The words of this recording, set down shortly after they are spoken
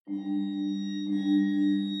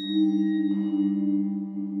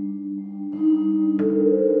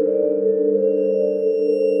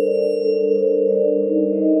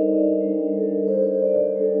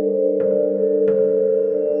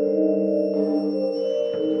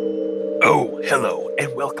Oh, hello,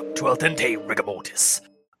 and welcome to Al Dente Rigamortis.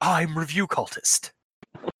 I'm Review Cultist.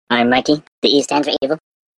 I'm Mikey. The E stands for evil.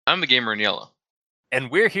 I'm the gamer in yellow. And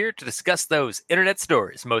we're here to discuss those internet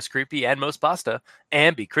stories, most creepy and most pasta,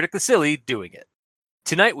 and be critically silly doing it.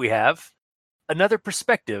 Tonight we have another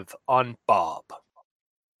perspective on Bob.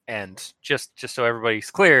 And just so everybody's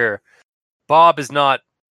clear, Bob is not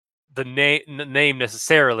the name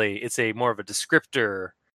necessarily. It's more of a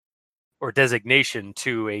descriptor or designation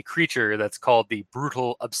to a creature that's called the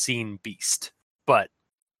brutal, obscene beast. But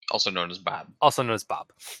Also known as Bob.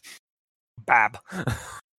 Bab.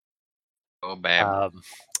 Oh, Bab.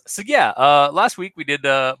 Last week we did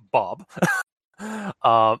Bob.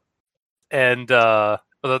 And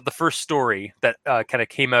the first story that kind of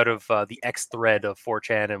came out of the X thread of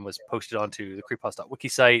 4chan and was posted onto the creepypasta.wiki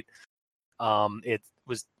site. It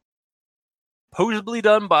was supposedly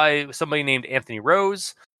done by somebody named Anthony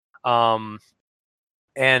Rose. And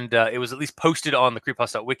it was at least posted on the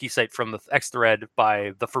creepypasta.wiki site from the X thread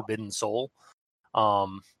by the Forbidden Soul.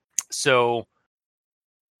 So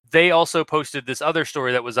they also posted this other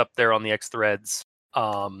story that was up there on the X threads,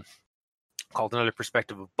 called Another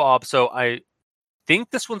Perspective of Bob. So I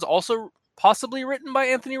think this one's also possibly written by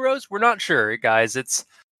Anthony Rose. We're not sure, guys. It's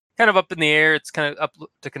kind of up in the air. It's kind of up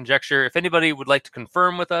to conjecture. If anybody would like to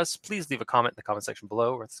confirm with us, please leave a comment in the comment section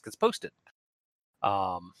below where this gets posted.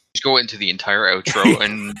 Just go into the entire outro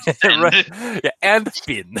and right. Yeah, and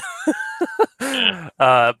Finn.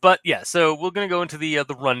 But yeah, so we're going to go into the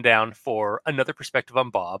rundown for Another Perspective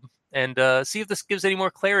on Bob and see if this gives any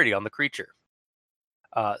more clarity on the creature.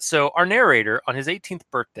 So our narrator, on his 18th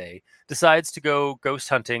birthday, decides to go ghost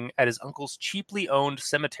hunting at his uncle's cheaply owned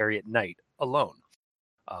cemetery at night alone.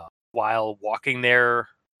 While walking there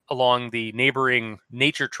along the neighboring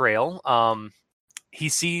nature trail, he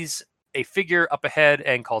sees a figure up ahead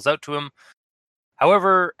and calls out to him.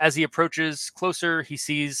 However, as he approaches closer, he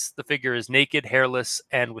sees the figure is naked, hairless,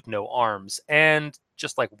 and with no arms, and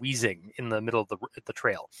just like wheezing in the middle of the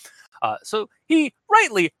trail. So he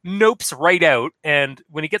rightly nopes right out, and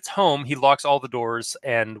when he gets home, he locks all the doors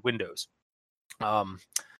and windows.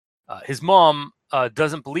 His mom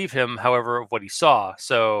doesn't believe him, however, of what he saw,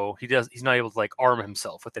 so he's not able to like arm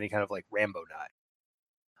himself with any kind of like Rambo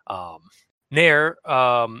knife. Nair,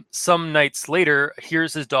 some nights later,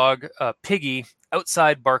 hears his dog, Piggy,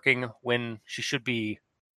 outside barking when she should be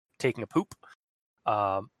taking a poop.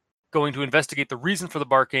 Going to investigate the reason for the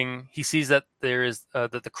barking, he sees that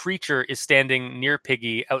that the creature is standing near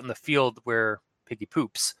Piggy out in the field where Piggy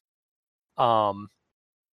poops. And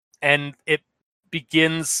it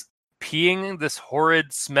begins peeing this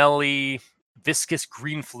horrid, smelly, viscous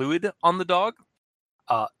green fluid on the dog.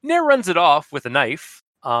 Nair runs it off with a knife.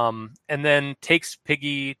 And then takes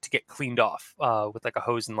Piggy to get cleaned off with like a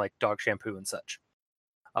hose and like dog shampoo and such.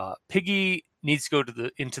 Piggy needs to go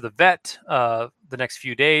into the vet the next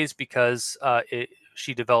few days because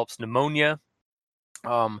she develops pneumonia,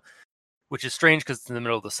 which is strange because it's in the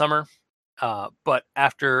middle of the summer. But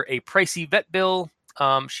after a pricey vet bill,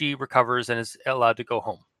 she recovers and is allowed to go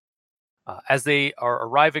home. As they are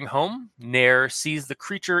arriving home, Nair sees the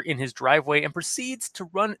creature in his driveway and proceeds to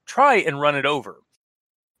try and run it over.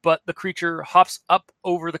 But the creature hops up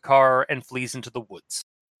over the car and flees into the woods.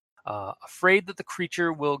 Afraid that the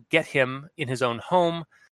creature will get him in his own home,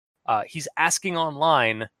 he's asking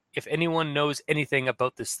online if anyone knows anything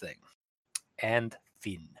about this thing. And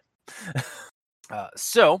Finn. On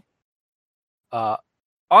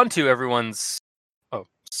to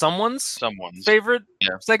someone's favorite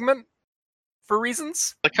segment for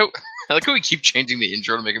reasons. I like how we keep changing the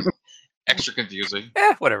intro to make it extra confusing.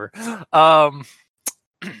 Whatever.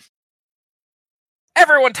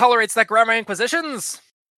 Everyone tolerates that grammar inquisitions.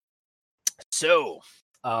 So,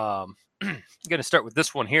 I'm going to start with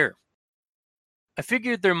this one here. I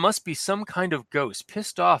figured there must be some kind of ghost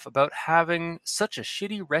pissed off about having such a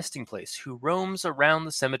shitty resting place who roams around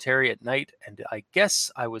the cemetery at night, and I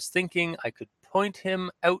guess I was thinking I could point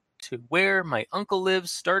him out to where my uncle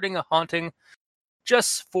lives, starting a haunting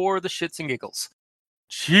just for the shits and giggles.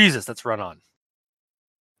 Jesus, that's run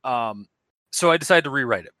on. So I decided to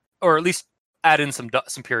rewrite it, or at least add in some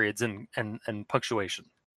periods and punctuation.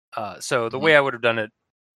 So the way I would have done it,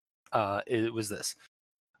 it was this.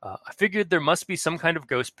 I figured there must be some kind of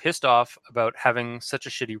ghost pissed off about having such a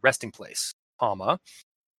shitty resting place,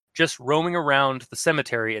 just roaming around the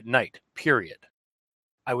cemetery at night, period.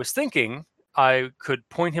 I was thinking I could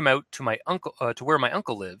point him out to my uncle, to where my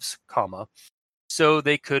uncle lives, comma, so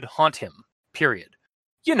they could haunt him. Period.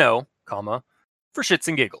 You know, comma, for shits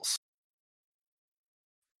and giggles.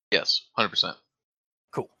 Yes, 100%.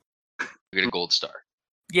 Cool. You get a gold star.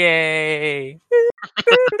 Yay!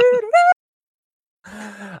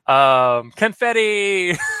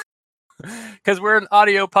 Confetti, because we're an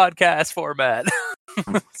audio podcast format.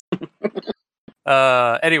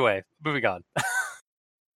 Anyway, moving on.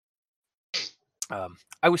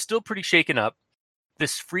 I was still pretty shaken up.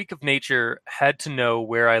 This freak of nature had to know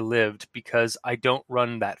where I lived because I don't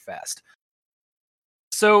run that fast.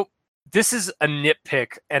 So this is a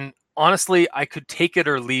nitpick, and honestly, I could take it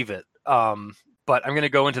or leave it. But I'm going to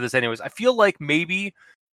go into this anyways. I feel like maybe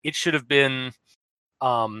it should have been,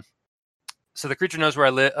 so the creature knows where I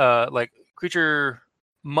live. Creature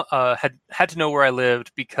had to know where I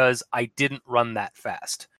lived because I didn't run that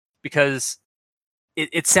fast. Because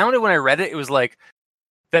it sounded when I read it, it was like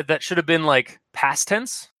that should have been like past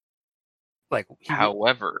tense. Like,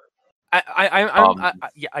 However,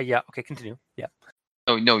 yeah. Okay, continue. Yeah.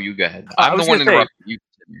 no, you go ahead. I I'm the was one gonna say- interrupting you.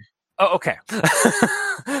 Oh, okay.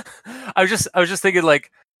 I was just thinking like,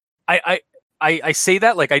 I say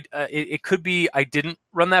that like it could be I didn't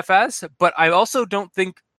run that fast, but I also don't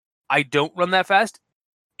think I don't run that fast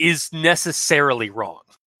is necessarily wrong.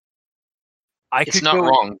 It's not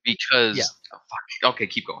wrong because. Yeah. Oh, fuck. Okay,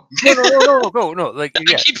 keep going. No. Like,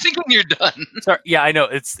 yeah. I keep thinking you're done. Sorry. Yeah, I know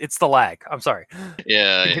it's the lag. I'm sorry.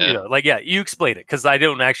 Yeah, Continue yeah. though. Like, yeah, you explain it because I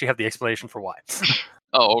don't actually have the explanation for why.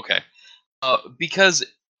 Oh, okay. Because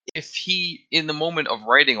if he, in the moment of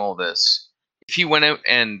writing all this, if he went out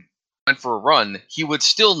and went for a run, he would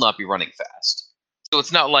still not be running fast. So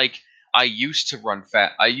it's not like I used to run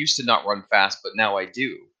fast. I used to not run fast, but now I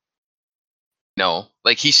do. No,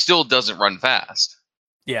 like he still doesn't run fast.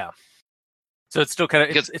 Yeah. So it's still kind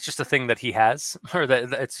of it's just a thing that he has, or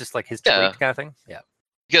that it's just like his trait kind of thing. Yeah.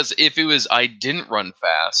 Because if it was I didn't run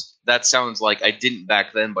fast, that sounds like I didn't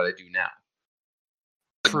back then, but I do now.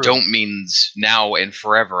 But True. don't means now and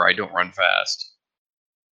forever I don't run fast.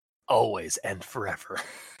 Always and forever.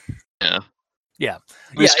 Yeah. Yeah.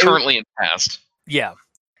 It's currently in past. Yeah.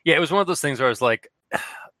 Yeah, it was one of those things where I was like,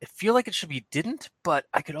 I feel like it should be didn't, but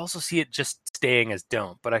I could also see it just staying as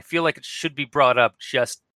don't. But I feel like it should be brought up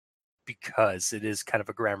just because it is kind of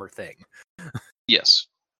a grammar thing. Yes,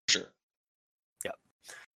 sure.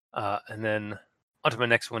 Yeah. And then onto my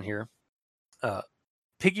next one here.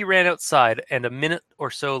 Piggy ran outside, and a minute or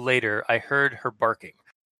so later, I heard her barking.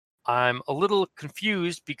 I'm a little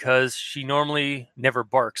confused because she normally never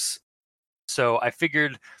barks. So I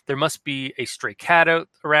figured there must be a stray cat out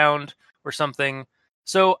around or something.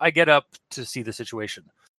 So I get up to see the situation.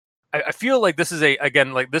 I feel like this is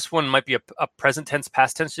this one might be a present tense,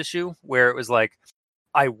 past tense issue where it was like,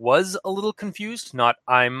 I was a little confused, not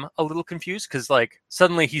I'm a little confused, because like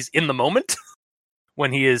suddenly he's in the moment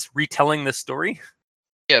when he is retelling this story.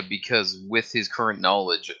 Yeah, because with his current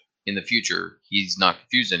knowledge in the future, he's not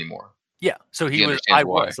confused anymore. Yeah, so He was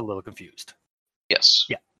a little confused. Yes.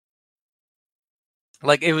 Yeah.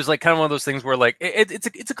 Like it was like kind of one of those things where like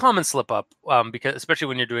it's a common slip up, because especially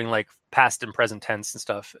when you're doing like past and present tense and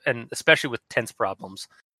stuff, and especially with tense problems,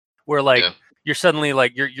 where like you're suddenly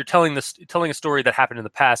like you're telling a story that happened in the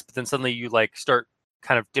past, but then suddenly you like start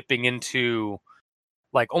kind of dipping into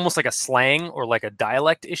like almost like a slang or like a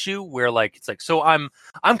dialect issue where like it's like, so I'm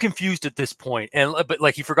confused at this point, and but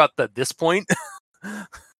like he forgot that this point,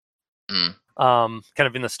 kind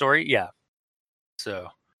of in the story, yeah. So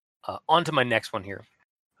on to my next one here.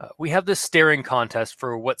 We have this staring contest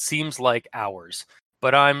for what seems like hours,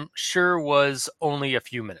 but I'm sure was only a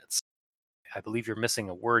few minutes. I believe you're missing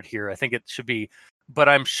a word here. I think it should be, but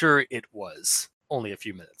I'm sure it was only a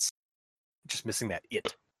few minutes. Just missing that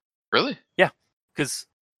it. Really? Yeah, because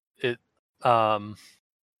it, at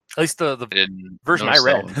least the version I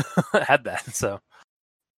read had that. So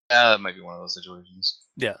that might be one of those situations.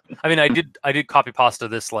 Yeah, I mean, I did copy pasta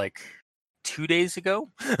this like 2 days ago.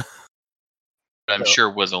 I'm sure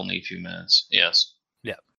it was only a few minutes. Yes.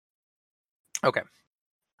 Yeah. Okay.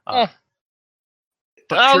 But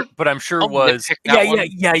I'm sure was.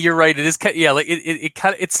 Yeah. You're right. It is. Like it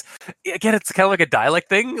kind of. It's again. It's kind of like a dialect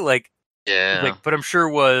thing. Like. Yeah. Like, but I'm sure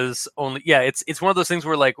was only. Yeah. It's one of those things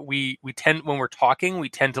where like we tend, when we're talking, we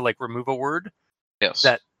tend to like remove a word. Yes.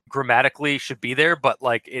 That grammatically should be there, but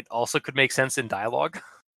like it also could make sense in dialogue.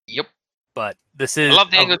 Yep. But this is. I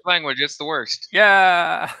love the English language. It's the worst.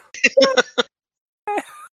 Yeah.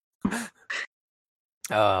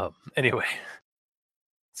 Anyway,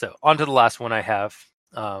 so on to the last one I have.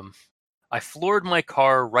 I floored my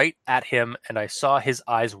car right at him, and I saw his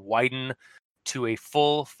eyes widen to a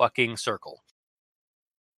full fucking circle.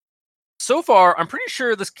 So far, I'm pretty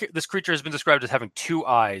sure this creature has been described as having 2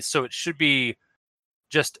 eyes, so it should be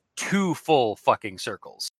just 2 full fucking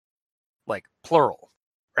circles, like plural,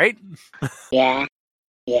 right? Yeah.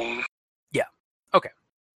 Yeah. Yeah. Okay.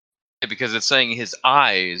 Yeah, because it's saying his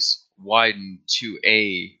eyes widen to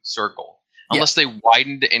a circle. Yeah. Unless they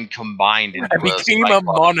widened and combined into And became a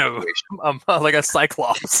mono, like a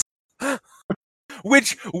cyclops,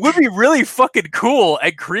 which would be really fucking cool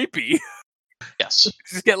and creepy. Yes.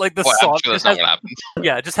 Just get like the I'm Sonic. sure that's not what happened.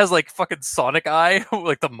 Yeah, it just has like fucking Sonic eye,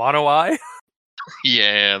 like the mono eye.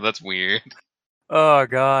 Yeah, that's weird. Oh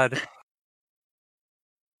god.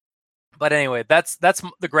 But anyway, that's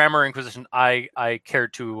the Grammar Inquisition I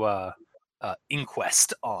cared to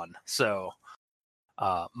inquest on. So,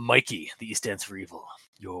 Mikey, the E stands for evil.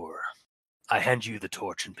 I hand you the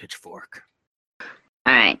torch and pitchfork.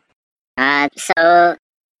 All right. So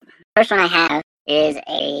first one I have is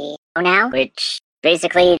a now, which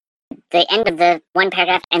basically the end of the one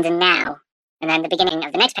paragraph ends in now, and then the beginning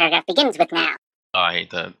of the next paragraph begins with now. I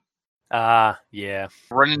hate that. Yeah.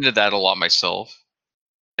 I run into that a lot myself.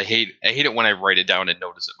 I hate it when I write it down and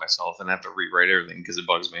notice it myself and have to rewrite everything because it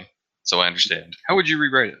bugs me. So I understand. How would you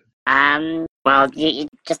rewrite it? Well, you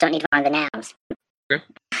just don't need one of the nouns. Okay.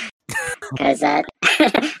 Because I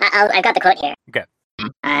got the quote here. Okay.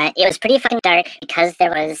 It was pretty fucking dark because there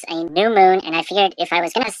was a new moon, and I figured if I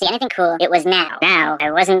was gonna see anything cool, it was now. Now, I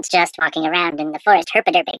wasn't just walking around in the forest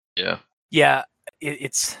herpaderping. Yeah. Yeah.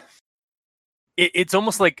 It's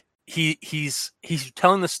almost like he's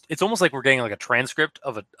telling this. It's almost like we're getting like a transcript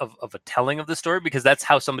of a telling of the story, because that's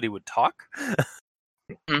how somebody would talk.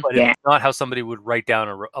 But it's not how somebody would write down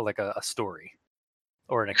a story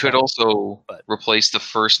or an account. Could also replace the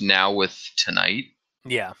first now with tonight.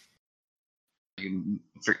 Yeah.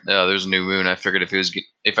 There's a new moon. I figured if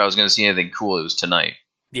I was going to see anything cool, it was tonight.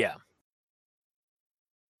 Yeah.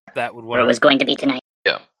 That would. Or it was going to be tonight.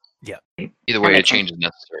 Yeah. Yeah. Either way, a change is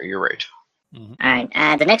necessary. You're right. Mm-hmm. All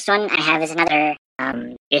right. The next one I have is another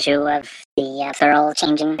issue of the plural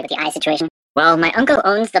changing with the eye situation. Well, my uncle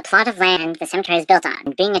owns the plot of land the cemetery is built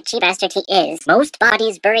on. Being a cheap bastard he is, most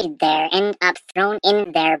bodies buried there end up thrown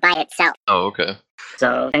in there by itself. Oh, okay.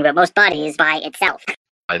 So, think about most bodies by itself.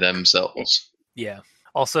 By themselves. Yeah.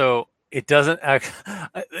 Also, it doesn't act.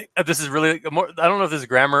 This is really more. I don't know if this is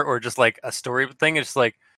grammar or just like a story thing. It's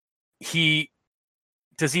like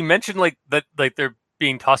does he mention like that, like they're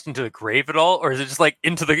being tossed into the grave at all, or is it just like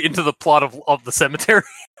into the plot of the cemetery?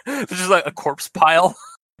 It's just like a corpse pile.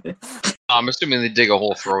 I'm assuming they dig a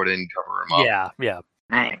hole, throw it in, cover him up. Yeah.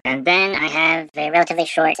 Alright, and then I have a relatively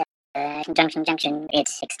short conjunction junction.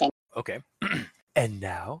 It's extended. Okay. And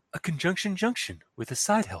now a conjunction junction with a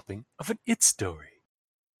side helping of an it story.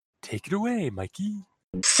 Take it away, Mikey.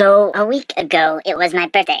 So, a week ago, it was my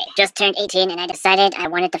birthday. Just turned 18, and I decided I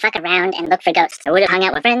wanted to fuck around and look for ghosts. I would have hung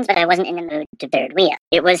out with friends, but I wasn't in the mood to third wheel.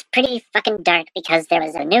 It was pretty fucking dark because there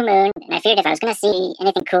was a new moon, and I figured if I was gonna see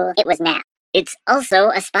anything cool, it was now. It's also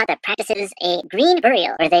a spot that practices a green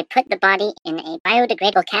burial, where they put the body in a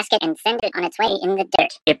biodegradable casket and send it on its way in the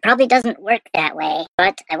dirt. It probably doesn't work that way,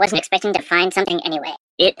 but I wasn't expecting to find something anyway.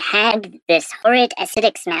 It had this horrid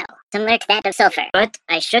acidic smell, similar to that of sulfur, but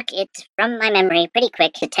I shook it from my memory pretty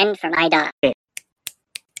quick to tend for my dog.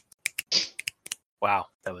 Wow,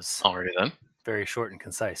 that was Already then. very short and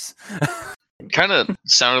concise. It kind of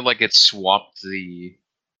sounded like it swapped the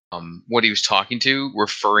what he was talking to,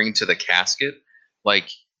 referring to the casket.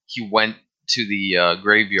 Like he went to the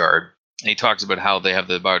graveyard and he talks about how they have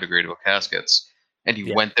the biodegradable caskets, and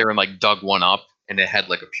he went there and like dug one up, and it had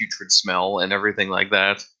like a putrid smell and everything like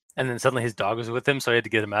that. And then suddenly his dog was with him, so he had to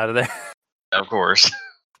get him out of there. Of course.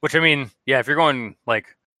 Which, I mean, yeah, if you're going like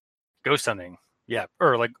ghost hunting, yeah,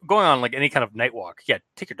 or like going on like any kind of night walk, yeah,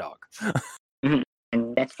 take your dog. Mm-hmm.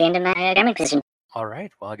 And that's the end of my grammar position. All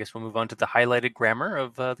right. Well, I guess we'll move on to the highlighted grammar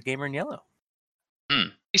of the Gamer in Yellow.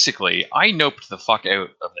 Basically, I noped the fuck out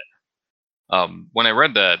of it. When I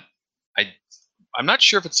read that, I'm not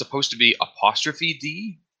sure if it's supposed to be apostrophe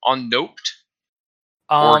D on noped,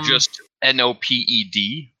 or just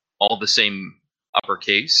NOPED, all the same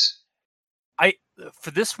uppercase.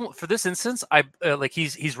 For this instance, I like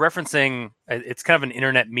he's referencing. It's kind of an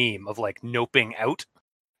internet meme of like noping out.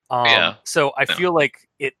 So I feel like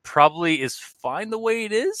it probably is fine the way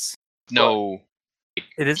it is. No,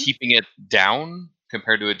 it is keeping it down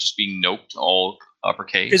compared to it just being noped all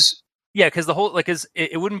uppercase. Yeah, because the whole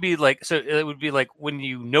it wouldn't be like, so it would be like when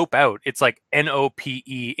you nope out, it's like NOPE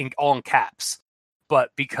all in caps. But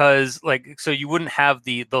because so you wouldn't have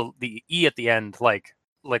the E at the end like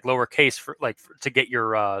lowercase to get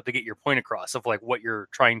your point across of like what you're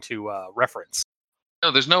trying to reference.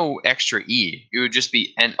 No, there's no extra E. It would just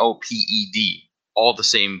be NOPED, all the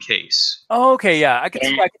same case. Oh, okay, yeah, I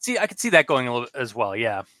could see that going a little as well.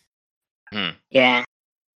 Yeah. Yeah.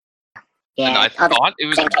 And I all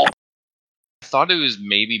the thought it was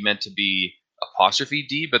maybe meant to be apostrophe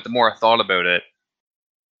D, but the more I thought about it,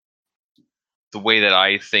 the way that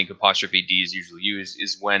I think apostrophe D is usually used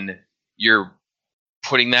is when you're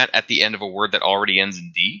putting that at the end of a word that already ends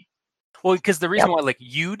in D. Well, because the reason why like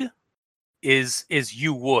you'd is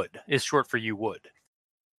you would is short for you would.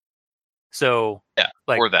 So yeah,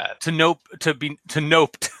 like or that to nope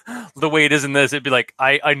the way it is in this, it'd be like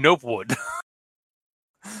I nope would.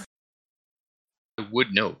 I would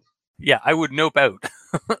nope. Yeah, I would nope out.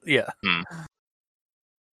 Yeah.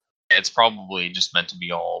 It's probably just meant to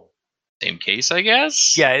be all same case, I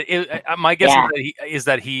guess. Yeah, my guess is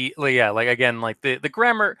that he like again like the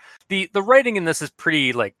grammar, the writing in this is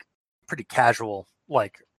pretty casual,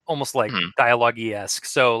 like almost like dialogue-esque.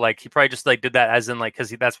 So like he probably just like did that as in like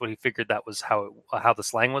because that's what he figured that was how the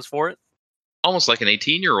slang was for it. Almost like an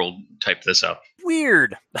 18-year-old typed this up.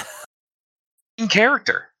 Weird. In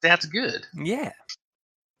character, that's good. Yeah,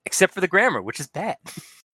 except for the grammar, which is bad.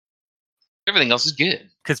 Everything else is good.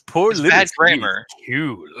 Because poor little bad grammar.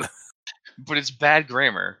 Cool. But it's bad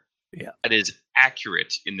grammar. Yeah. That is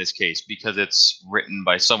accurate in this case because it's written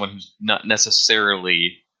by someone who's not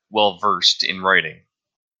necessarily well versed in writing.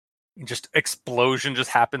 Just explosion just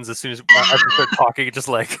happens as soon as we start talking. Just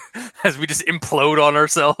like as we just implode on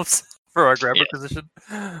ourselves for our grammar position.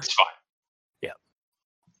 It's fine. Yeah.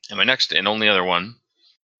 And my next and only other one,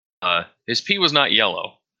 his pee was not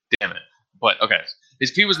yellow. Damn it. But okay, his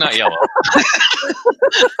pee was not yellow.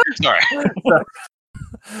 Sorry.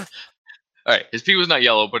 All right, his pee was not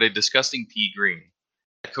yellow, but a disgusting pea green.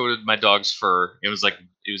 I coated my dog's fur. It was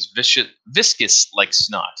viscous like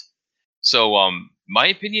snot. So, my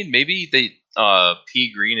opinion, maybe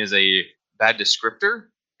pea green is a bad descriptor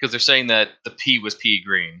because they're saying that the pea was pea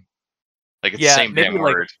green. Like it's the same damn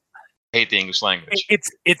word. I hate the English language.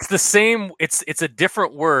 It's the same. It's a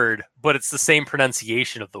different word, but it's the same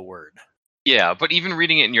pronunciation of the word. Yeah, but even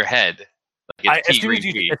reading it in your head, like it's as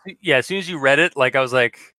soon as you read it, like I was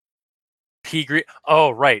like. Pea green. Oh,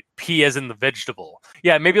 right. Pea as in the vegetable.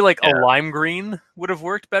 Yeah, maybe like a lime green would have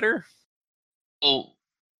worked better. Well,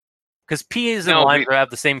 because peas and lime have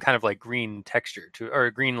the same kind of like green texture or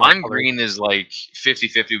green. Lime green is like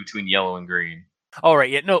 50-50 between yellow and green. Oh, right.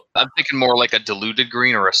 Yeah, no. I'm thinking more like a diluted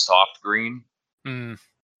green or a soft green.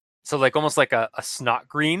 So like almost like a snot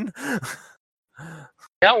green.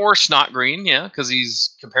 Yeah, or snot green. Yeah, because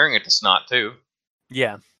he's comparing it to snot too.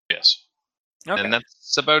 Yeah. Yes. Okay. And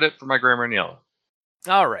that's about it for my grammar in yellow.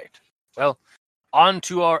 All right. Well, on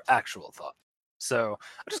to our actual thought. So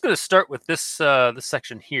I'm just going to start with this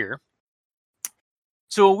section here.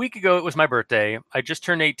 So a week ago, it was my birthday. I just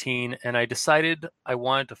turned 18, and I decided I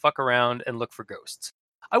wanted to fuck around and look for ghosts.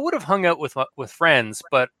 I would have hung out with friends,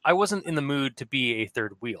 but I wasn't in the mood to be a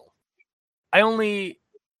third wheel.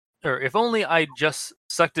 If only I just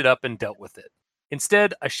sucked it up and dealt with it.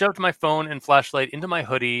 Instead, I shoved my phone and flashlight into my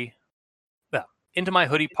hoodie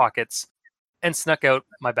pockets and snuck out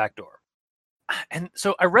my back door. And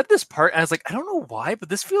so I read this part and I was like, I don't know why, but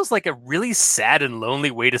this feels like a really sad and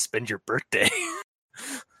lonely way to spend your birthday.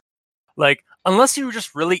 Like, unless you were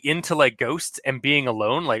just really into like ghosts and being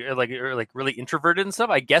alone, or really introverted and stuff,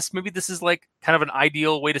 I guess maybe this is like kind of an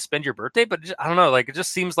ideal way to spend your birthday. But I don't know, like it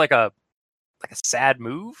just seems like a sad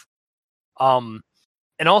move. And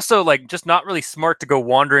also like just not really smart to go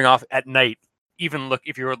wandering off at night. Even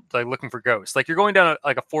if you're like looking for ghosts, like you're going down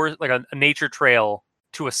a forest, like a nature trail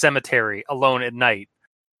to a cemetery alone at night.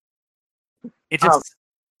 It just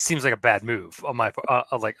seems like a bad move on my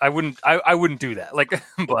like I wouldn't do that. Like,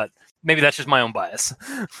 but maybe that's just my own bias.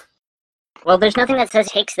 Well, there's nothing that says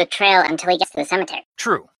takes the trail until he gets to the cemetery.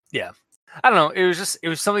 True. Yeah. I don't know. It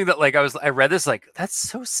was something that like I read this like that's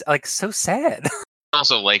so sad.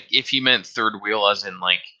 Also, like if he meant third wheel as in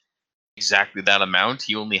like exactly that amount,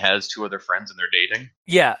 he only has two other friends and they're dating.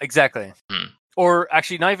 Yeah, exactly. Or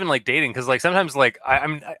actually, not even like dating, because like sometimes like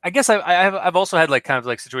I guess I've also had like kind of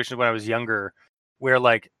like situations when I was younger where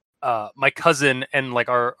like my cousin and like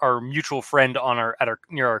our mutual friend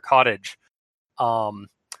near our cottage,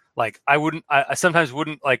 like I sometimes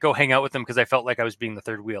wouldn't like go hang out with them because I felt like I was being the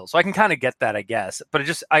third wheel. So I can kind of get that, I guess,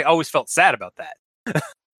 but I always felt sad about that.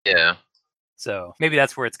 Yeah. So maybe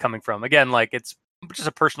that's where it's coming from. Again, like it's just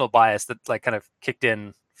a personal bias that like kind of kicked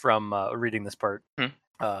in from reading this part.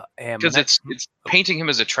 Because it's painting him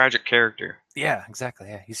as a tragic character. Yeah, exactly.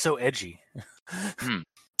 Yeah, he's so edgy.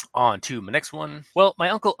 On to my next one. Well, my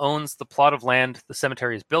uncle owns the plot of land the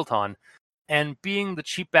cemetery is built on, and being the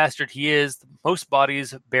cheap bastard he is, most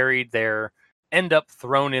bodies buried there end up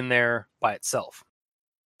thrown in there by itself.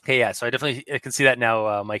 Okay, yeah, so I can see that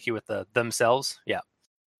now, Mikey, with the themselves. Yeah.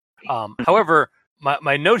 However,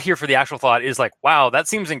 my note here for the actual thought is like, wow, that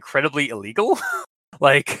seems incredibly illegal.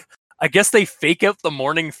 Like, I guess they fake out the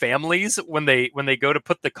mourning families when they go to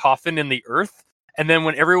put the coffin in the earth, and then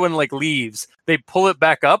when everyone like leaves, they pull it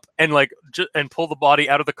back up and like and pull the body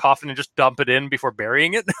out of the coffin and just dump it in before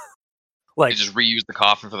burying it. They Like, just reuse the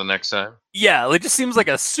coffin for the next time. yeah, it just seems like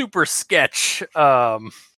a super sketch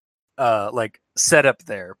like setup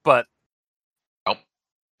there, but Oh.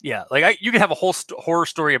 yeah, like you could have a whole horror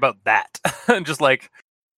story about that, and just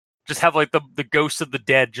have like the ghosts of the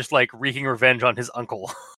dead just like wreaking revenge on his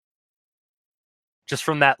uncle, just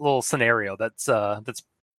from that little scenario. That's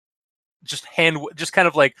just kind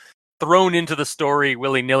of like thrown into the story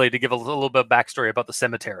willy nilly to give a little bit of backstory about the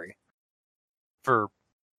cemetery, for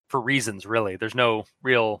reasons really. There's no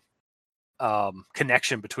real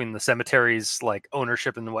connection between the cemetery's like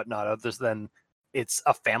ownership and whatnot, other than it's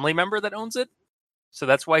a family member that owns it. So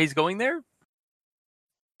that's why he's going there.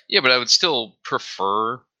 Yeah, but I would still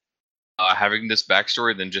prefer having this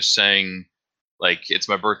backstory than just saying, like, it's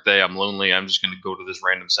my birthday, I'm lonely, I'm just going to go to this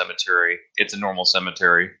random cemetery. It's a normal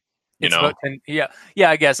cemetery, you It's know? about 10, yeah,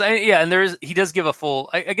 I guess. And he does give a full.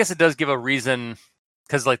 I guess it does give a reason,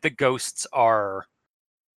 because like the ghosts are,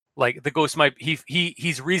 like the ghost might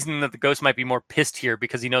he's reasoning that the ghost might be more pissed here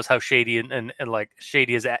because he knows how shady and like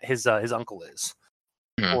shady his uncle is,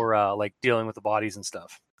 or like dealing with the bodies and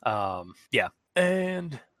stuff. Yeah.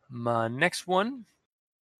 And my next one,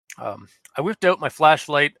 I whipped out my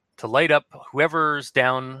flashlight to light up whoever's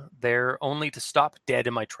down there, only to stop dead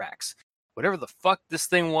in my tracks. Whatever the fuck this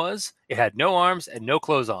thing was, it had no arms and no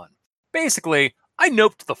clothes on. Basically, I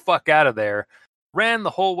noped the fuck out of there, ran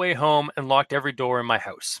the whole way home, and locked every door in my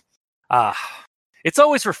house. It's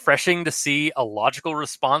always refreshing to see a logical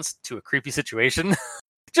response to a creepy situation.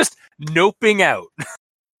 Just noping out.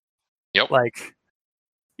 Yep. Like,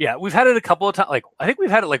 yeah, we've had it a couple of times. Like, I think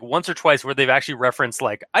we've had it like once or twice where they've actually referenced,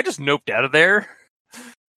 like, I just noped out of there.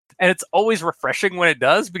 And it's always refreshing when it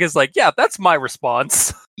does, because, like, yeah, that's my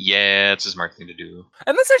response. Yeah, it's a smart thing to do.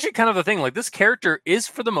 And that's actually kind of the thing. Like, this character is,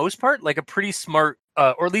 for the most part, like a pretty smart,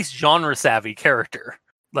 or at least genre savvy character.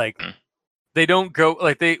 Like, they don't go,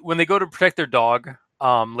 like, when they go to protect their dog,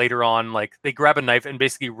 later on, like, they grab a knife and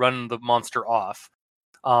basically run the monster off.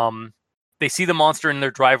 They see the monster in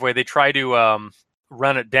their driveway. They try to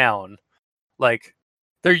run it down. Like,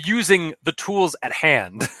 they're using the tools at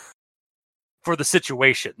hand for the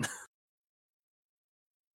situation.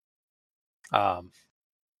 And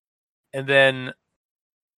then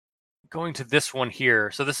going to this one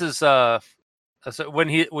here. So this is so when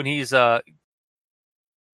he's not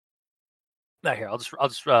here. I'll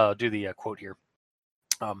just do the quote here.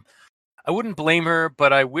 I wouldn't blame her,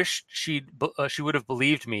 but I wish she would have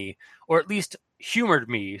believed me, or at least humored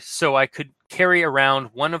me, so I could carry around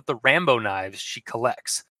one of the Rambo knives she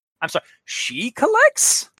collects. I'm sorry, she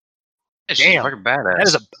collects? Yeah, she's Damn, fucking badass. that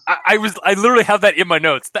is I literally have that in my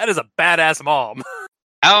notes. That is a badass mom.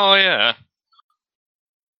 Oh yeah.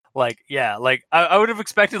 Like, yeah, like I would have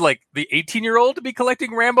expected like the 18-year-old to be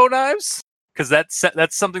collecting Rambo knives, because that's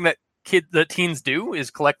something that teens do,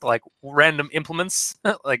 is collect like random implements,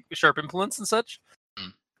 like sharp implements and such.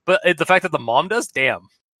 But the fact that the mom does, damn.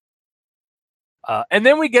 And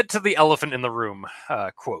then we get to the elephant in the room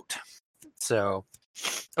quote. So,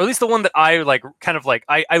 or at least the one that I like, kind of like,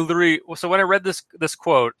 I literally. So when I read this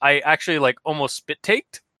quote, I actually like almost spit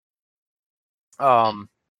taked.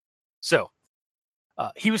 So.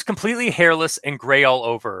 He was completely hairless and gray all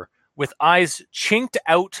over, with eyes chinked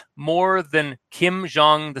out more than Kim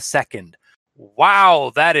Jong II.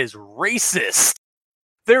 Wow, that is racist.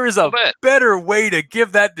 There is a better way to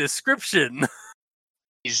give that description.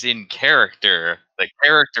 He's in character. The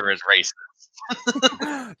character is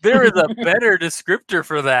racist. There is a better descriptor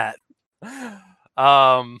for that.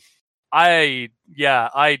 I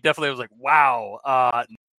definitely was like, wow.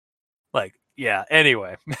 Like, yeah,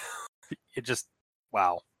 anyway. It just,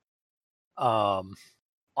 wow. On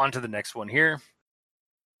to the next one here.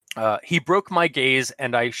 He broke my gaze,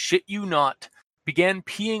 and I shit you not, began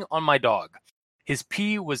peeing on my dog. His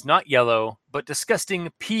pee was not yellow, but disgusting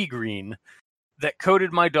pea green that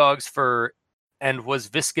coated my dog's fur and was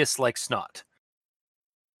viscous like snot.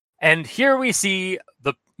 And here we see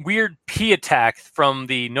the weird pee attack from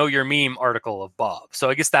the Know Your Meme article of Bob. So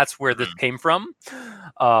I guess that's where this came from.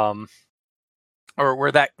 Or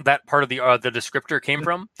where that part of the descriptor came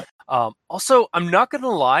from. Also, I'm not going to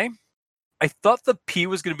lie. I thought the pee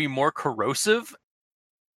was going to be more corrosive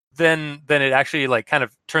than it actually like kind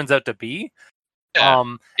of turns out to be. Yeah.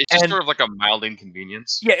 It's just And sort of like a mild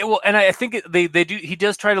inconvenience. yeah, well, and I think they do. He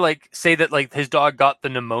does try to like say that like his dog got the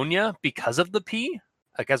pneumonia because of the pee,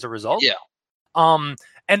 like as a result. Yeah.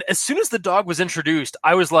 And as soon as the dog was introduced,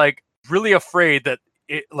 I was like really afraid that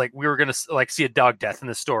it like we were gonna like see a dog death in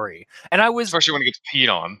the story, and I was Especially when it gets peed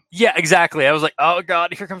on. yeah, exactly. I was like, oh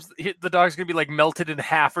god, here comes the dog's gonna be like melted in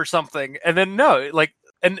half or something, and then no, like,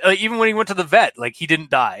 and even when he went to the vet, like he didn't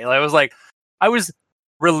die. Like, I was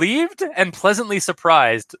relieved and pleasantly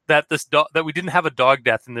surprised that that we didn't have a dog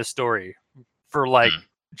death in this story for like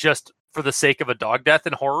just for the sake of a dog death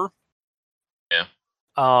in horror. Yeah.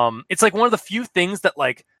 It's like one of the few things that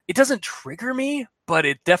like it doesn't trigger me, but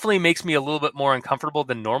it definitely makes me a little bit more uncomfortable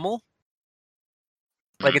than normal.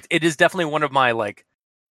 Like it is definitely one of my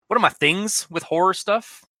things with horror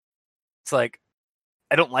stuff. It's like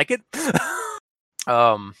I don't like it.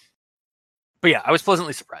 But yeah, I was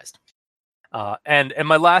pleasantly surprised. And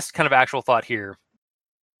my last kind of actual thought here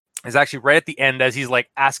is actually right at the end as he's like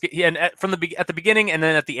asking, and at the beginning and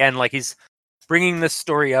then at the end, like he's bringing this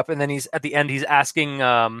story up, and then he's at the end he's asking,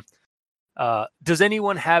 does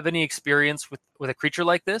anyone have any experience with a creature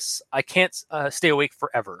like this? I can't stay awake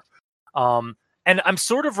forever. And I'm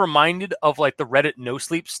sort of reminded of like the Reddit no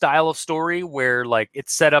sleep style of story where like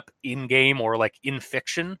it's set up in game or like in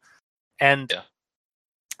fiction, and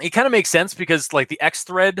it kind of makes sense because like the X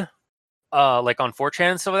thread, like on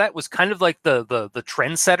 4chan and stuff like that was kind of like the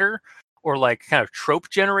trendsetter or like kind of trope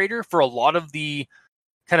generator for a lot of the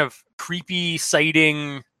kind of creepy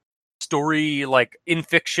sighting story, like in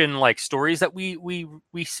fiction, like stories that we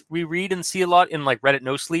read and see a lot in like Reddit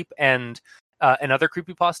no sleep and other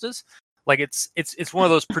creepypastas. Like it's one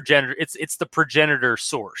of those progenitor. It's the progenitor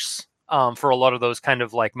source for a lot of those kind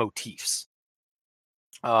of like motifs.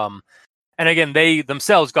 And again, they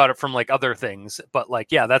themselves got it from like other things, but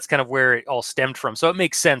like yeah, that's kind of where it all stemmed from. So it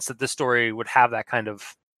makes sense that this story would have that kind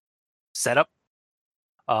of setup.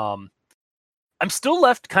 I'm still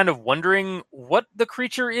left kind of wondering what the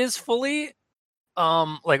creature is fully,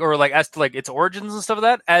 like or like as to like its origins and stuff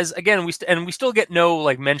like that. As again, we still get no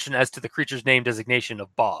like mention as to the creature's name designation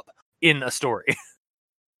of Bob in a story.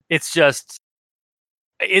 It's just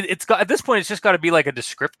it's got at this point it's just got to be like a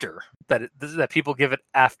descriptor that people give it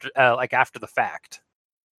after like after the fact.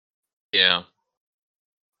 Yeah.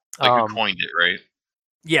 Like who coined it, right?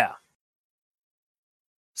 Yeah.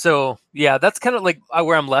 So yeah, that's kind of like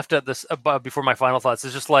where I'm left at this before my final thoughts.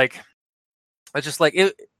 It's just like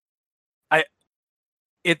it. I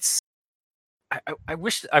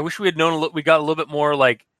wish we had known we got a little bit more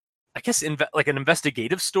like I guess like an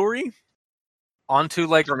investigative story onto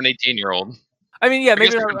like from an 18-year-old. I mean, yeah,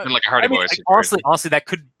 maybe it could have been like a Hardy Boy. Honestly,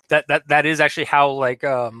 that is actually how like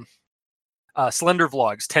Slender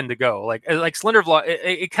vlogs tend to go. Like Slender vlog,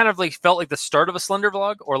 it kind of like felt like the start of a Slender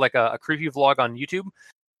vlog or like a creepy vlog on YouTube.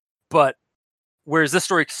 But whereas this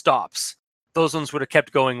story stops, those ones would have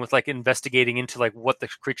kept going with like investigating into like what the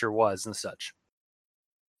creature was and such.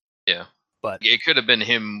 Yeah, but it could have been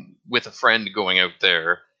him with a friend going out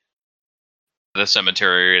there, the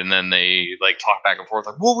cemetery, and then they like talk back and forth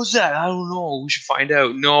like, "What was that? I don't know. We should find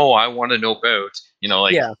out." No, I want to know about. You know,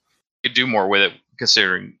 like you could do more with it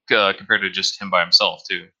considering compared to just him by himself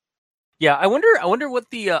too. Yeah, I wonder what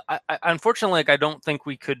the unfortunately, like I don't think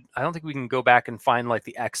we can go back and find like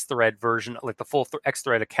the X thread version, like the full X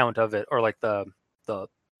thread account of it, or like the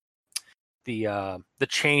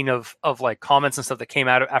chain of like comments and stuff that came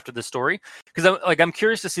out after the story, because I'm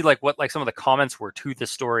curious to see like what like some of the comments were to the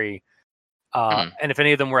story, and if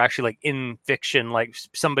any of them were actually like in fiction, like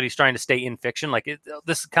somebody's trying to stay in fiction, like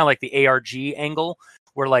this is kind of like the ARG angle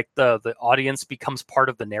where like the audience becomes part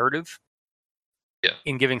of the narrative. Yeah.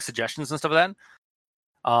 In giving suggestions and stuff like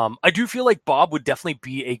that. I do feel like Bob would definitely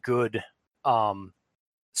be a good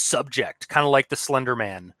subject, kind of like the Slender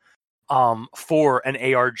Man, for an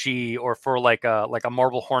ARG or for like a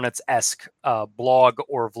Marble Hornets-esque blog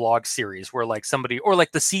or vlog series where like somebody, or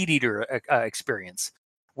like the Seed Eater experience,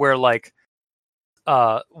 where like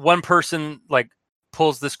one person like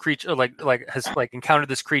pulls this creature, like has like encountered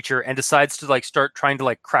this creature and decides to like start trying to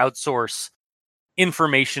like crowdsource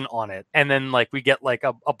information on it, and then like we get like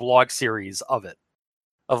a blog series of it,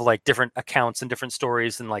 of like different accounts and different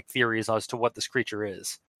stories and like theories as to what this creature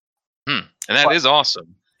is. And that is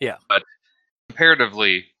awesome. Yeah, but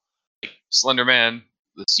comparatively, like Slenderman,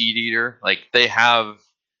 the Seed Eater, like they have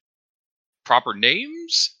proper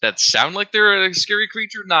names that sound like they're a scary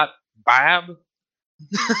creature, not Bob.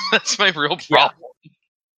 That's my real problem.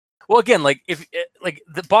 Well, again, like if like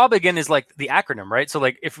the Bob again is like the acronym, right? So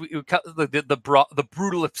like if we cut the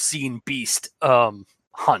brutal obscene beast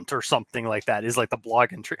hunt or something like that is like the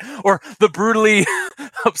blog entry, or the brutally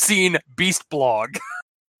obscene beast blog.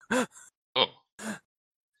 Oh, I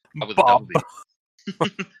was Bob.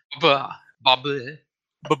 Bob. Bob.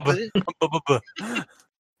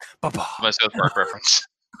 Bob. My South Park reference.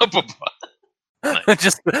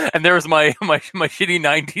 Just and there was my shitty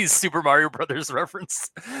 '90s Super Mario Brothers reference.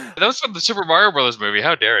 That was from the Super Mario Brothers movie.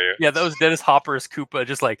 How dare you? Yeah, that was Dennis Hopper's Koopa,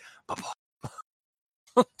 just like.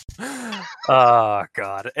 Oh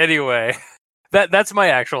God. Anyway, that's my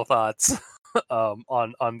actual thoughts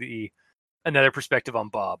on the another perspective on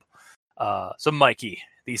Bob. So Mikey,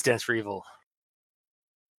 the stands for evil.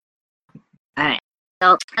 Alright.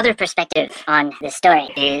 So, other perspective on this story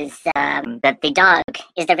is that the dog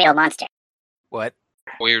is the real monster. What?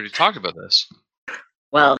 We already talked about this.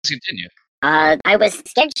 Well, Let's continue. I was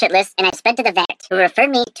scared shitless, and I sped to the vet, who referred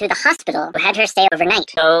me to the hospital, who had her stay overnight.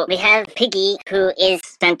 So we have Piggy, who is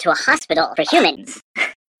sent to a hospital for humans.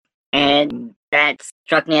 And that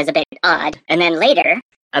struck me as a bit odd. And then later,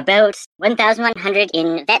 about 1,100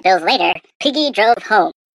 in vet bills later, Piggy drove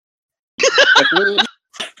home. With me.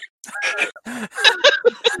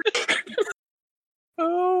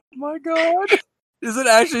 Oh my God! Does it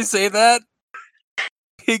actually say that?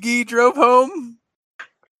 Piggy drove home.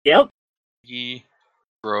 Yep. He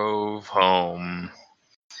drove home.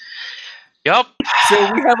 Yup.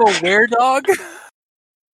 So we have a were dog.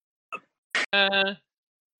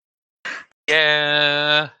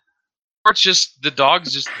 Yeah. Or it's just the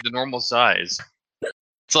dog's just the normal size.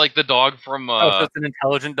 It's like the dog from Oh, so it's an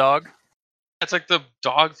intelligent dog. it's like the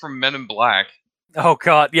dog from Men in Black. Oh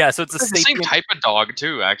God, yeah. So it's It's the same sapient- type of dog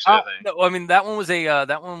too, actually. I think. No, I mean that one was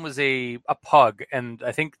a pug, and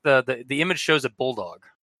I think the image shows a bulldog.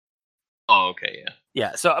 Oh, okay, yeah.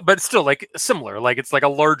 Yeah. So, but it's still like similar. Like it's like a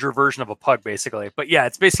larger version of a pug, basically. But yeah,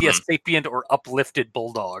 it's basically a sapient or uplifted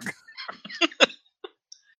bulldog.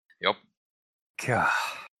 Yep. God.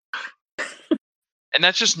 And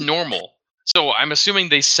that's just normal. So I'm assuming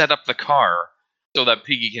they set up the car so that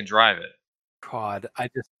Piggy can drive it. God, I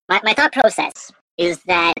just. My thought process is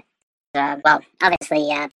that, well, obviously,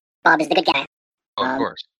 Bob is the good guy. Oh, of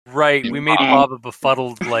course. Right, we made Bob a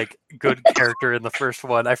befuddled, like, good character in the first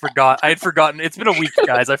one. I had forgotten. It's been a week,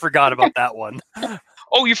 guys. I forgot about that one.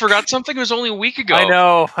 Oh, you forgot something? It was only a week ago. I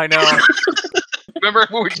know. Remember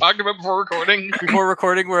what we talked about before recording? Before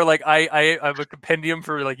recording, where like I have a compendium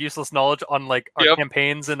for like useless knowledge on like our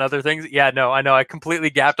campaigns and other things. Yeah, no, I know. I completely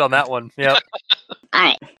gapped on that one. Yep.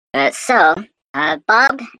 All right. So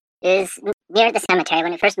Bob is near the cemetery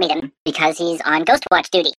when we first meet him because he's on ghost watch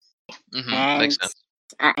duty. Mm-hmm. Makes sense.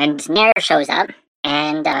 And Nair shows up,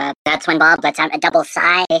 and that's when Bob lets out a double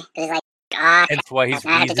sigh. He's like, "God." That's why he's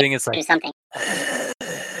wheezing. It's like do something.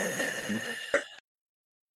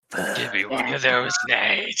 Give me one of those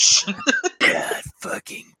nights. God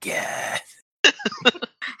fucking God.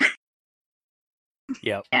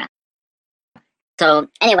 Yep. Yeah. So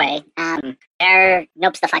anyway, Nair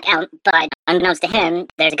nopes the fuck out, but unbeknownst to him,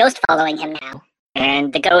 there's a ghost following him now,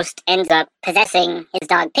 and the ghost ends up possessing his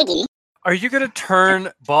dog Piggy. Are you gonna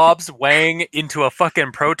turn Bob's Wang into a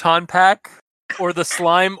fucking proton pack, or the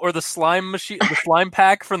slime machine, the slime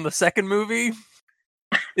pack from the second movie?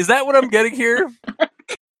 Is that what I'm getting here?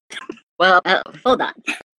 Well, hold on.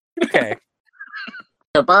 Okay.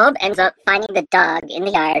 So Bob ends up finding the dog in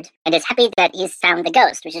the yard and is happy that he's found the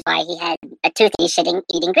ghost, which is why he had a toothy, shitting,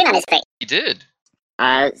 eating grin on his face. He did.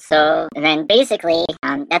 So then basically,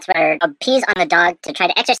 that's where Bob pees on the dog to try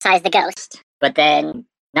to exorcise the ghost. But then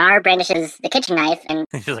Nar brandishes the kitchen knife, and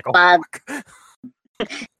He's like, oh, Bob...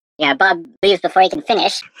 Yeah, Bob leaves before he can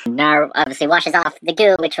finish. Nar obviously washes off the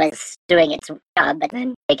goo, which was doing its job, but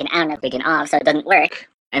then taken off, so it doesn't work.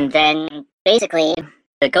 And then, basically,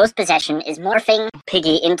 the ghost possession is morphing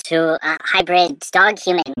Piggy into a hybrid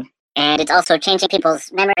dog-human. And it's also changing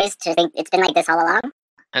people's memories to think it's been like this all along.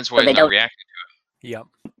 That's why he's not reacting to Yep.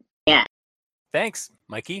 Yeah. Thanks,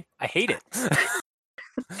 Mikey. I hate it.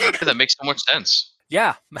 it. That makes so much sense.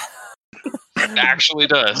 Yeah. It actually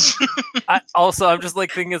does. I'm just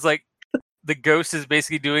like thinking it's like the ghost is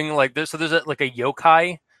basically doing like this. So there's like a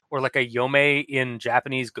yokai or like a yome in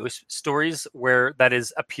Japanese ghost stories where that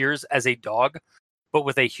appears as a dog, but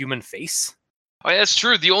with a human face. Oh, yeah, that's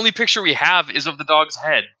true. The only picture we have is of the dog's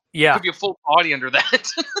head. Yeah. There could be a full body under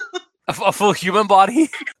that. A full human body?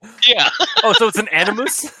 Yeah. Oh, so it's an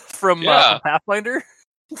animus from Pathfinder?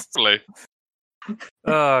 Really?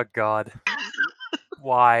 Oh, God.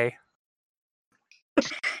 Why?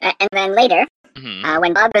 And then later,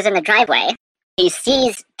 when Bob was in the driveway, he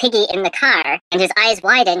sees Piggy in the car, and his eyes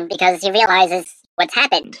widen because he realizes what's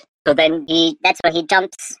happened. So then that's where he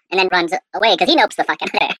jumps and then runs away because he nopes the fuck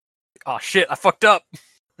out of there. Oh shit, I fucked up.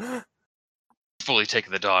 Fully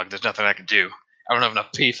taking the dog. There's nothing I can do. I don't have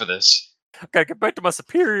enough pee for this. Gotta get back to my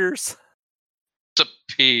superiors.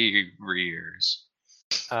 Superiors.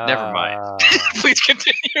 Never mind. Please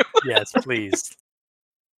continue. Yes, please.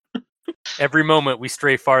 Every moment we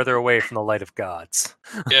stray farther away from the light of gods.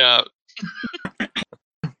 Yeah.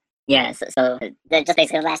 Yeah, so just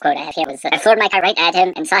basically the last quote I have here was, I floored my car right at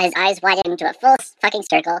him and saw his eyes widen into a full fucking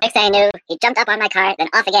circle. Next thing I knew, he jumped up on my car, then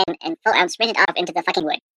off again, and full out sprinted off into the fucking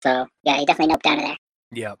wood. So, yeah, he definitely noped out of there.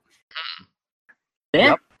 Yep. Yeah.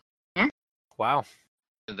 Yep. Yeah. Wow.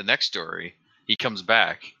 In the next story, he comes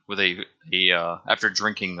back with a after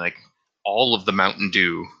drinking like all of the Mountain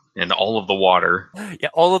Dew and all of the water. Yeah,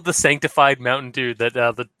 all of the sanctified Mountain Dew that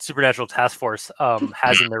the Supernatural Task Force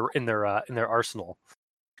has in their arsenal.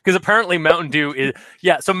 Because apparently Mountain Dew is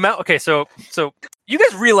So you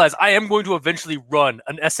guys realize I am going to eventually run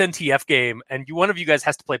an SNTF game, and one of you guys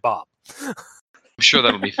has to play Bob. I'm sure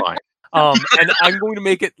that'll be fine. And I'm going to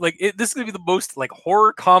make it this is going to be the most like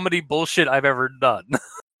horror comedy bullshit I've ever done.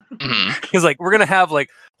 Because like we're gonna have like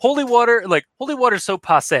holy water is so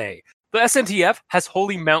passe. The SNTF has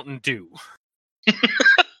holy Mountain Dew.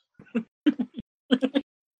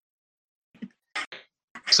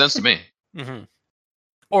 Sense to me. Mm-hmm.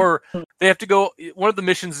 Or they have to go. One of the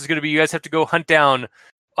missions is going to be you guys have to go hunt down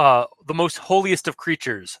the most holiest of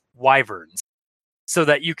creatures, wyverns, so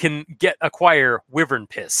that you can acquire wyvern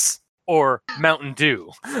piss or Mountain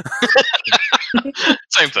Dew.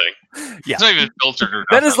 Same thing. Yeah, it's not even filtered or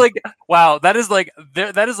nothing. That is like wow. That is like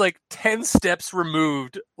 10 steps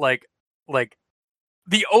removed. Like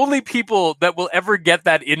the only people that will ever get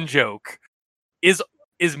that in joke is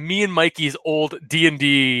me and Mikey's old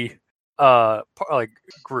D&D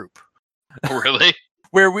group. Really?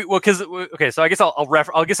 Where so I guess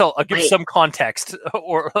I'll give some context,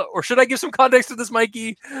 or should I give some context to this,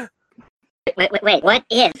 Mikey? Wait, what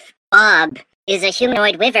if Bob is a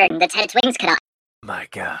humanoid wyvern that's had its wings cut off? My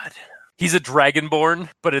God, he's a dragonborn,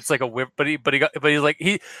 but it's like a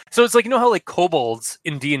so it's like, you know how like kobolds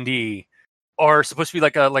in D&D are supposed to be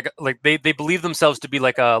like they believe themselves to be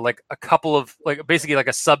like a couple of like basically like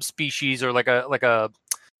a subspecies or an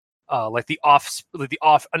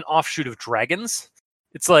offshoot of dragons.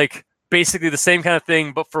 It's like basically the same kind of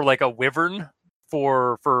thing, but for like a wyvern,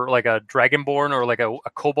 for like a dragonborn or like a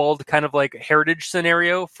kobold kind of like heritage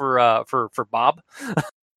scenario for Bob.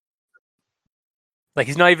 Like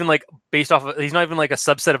he's not even like he's not even like a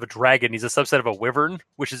subset of a dragon. He's a subset of a wyvern,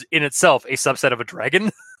 which is in itself a subset of a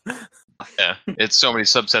dragon. Yeah, it's so many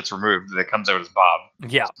subsets removed that it comes out as Bob.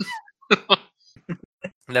 Yeah. And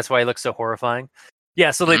that's why he looks so horrifying.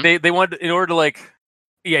 Yeah, so like they wanted, in order to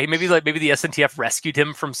maybe the SNTF rescued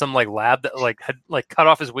him from some like lab that like had like cut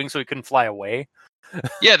off his wings so he couldn't fly away.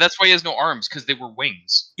 Yeah, that's why he has no arms, because they were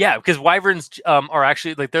wings. Yeah, because wyverns are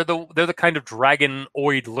actually like they're the kind of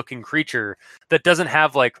dragonoid looking creature that doesn't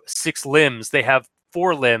have like 6 limbs. They have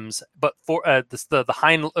 4 limbs, but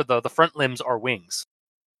the front limbs are wings.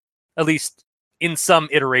 At least in some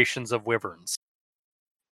iterations of wyverns.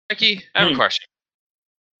 Mikey, I have a question.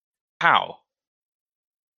 How,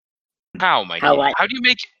 Mikey? How do you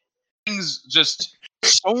make things just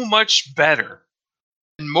so much better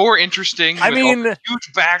and more interesting? I mean,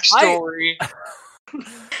 huge backstory.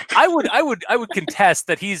 I would contest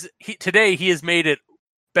that today he has made it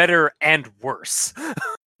better and worse.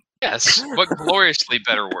 Yes, but gloriously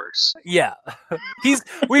better worse. Yeah,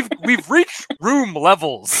 we've reached room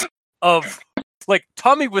levels of like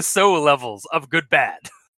Tommy Wiseau levels of good bad.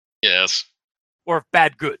 Yes, or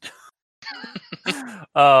bad good.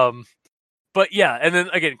 But yeah, and then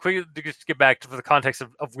again, quickly to just get back to the context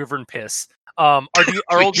of wyvern piss. Our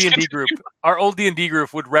old D&D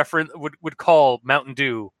group would call Mountain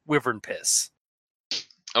Dew wyvern piss.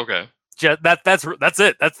 Okay. That's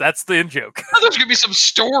it. That's the in joke. I thought there's gonna be some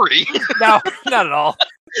story. No, not at all.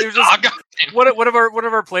 It was just one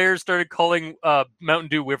of our players started calling Mountain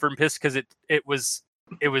Dew wyvern piss because it was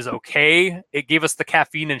okay. It gave us the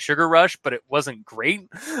caffeine and sugar rush, but it wasn't great.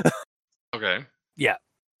 Okay. Yeah.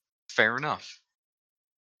 Fair enough.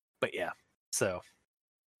 But yeah, so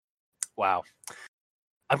wow.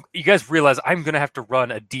 You guys realize I'm gonna have to run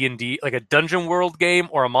a D&D, like a Dungeon World game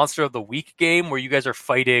or a Monster of the Week game where you guys are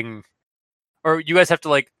fighting, or you guys have to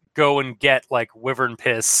like go and get like wyvern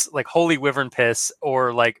piss, like holy wyvern piss,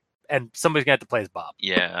 or like, and somebody's gonna have to play as Bob.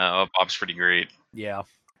 Yeah, Bob's pretty great. Yeah.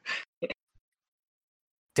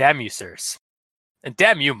 Damn you, sirs. And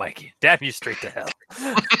damn you, Mikey. Damn you straight to hell.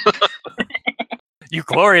 You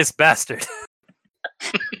glorious bastard.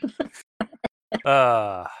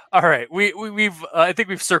 All right, we've I think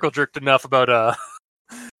we've circle jerked enough about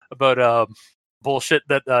bullshit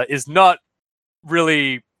that is not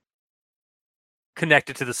really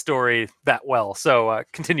connected to the story that well. So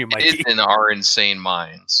continue, It is Mikey. in our insane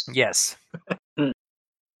minds. Yes. Well,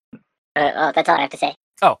 that's all I have to say.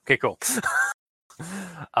 Oh, okay, cool.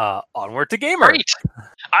 Onward to gamer. Great!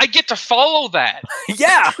 I get to follow that!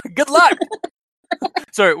 Yeah, good luck.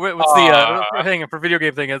 Sorry, what's the hang on, for video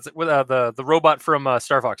game thing? It's with the robot from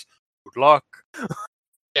Star Fox. Good luck.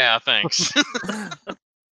 Yeah, thanks.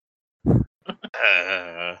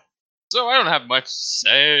 So I don't have much to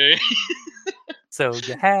say. So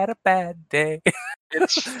you had a bad day.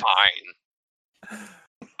 It's fine.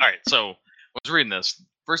 Alright, so I was reading this.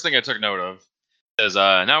 First thing I took note of is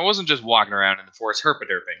now I wasn't just walking around in the forest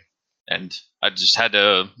herpaderping. And I just had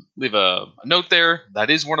to leave a note there. That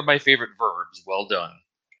is one of my favorite verbs. Well done.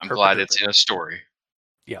 I'm glad it's in a story.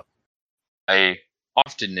 Yep. I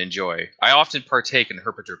often partake in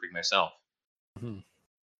herpaderping myself. Mm-hmm.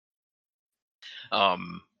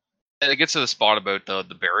 And it gets to the spot about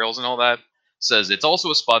the burials and all that. Says it's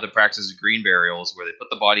also a spot that practices green burials where they put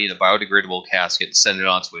the body in a biodegradable casket and send it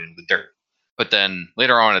onto it in the dirt. But then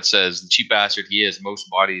later on it says the cheap bastard he is, most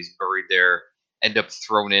bodies buried there end up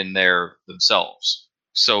thrown in there themselves.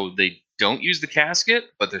 So they don't use the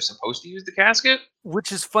casket, but they're supposed to use the casket?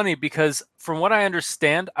 Which is funny because from what I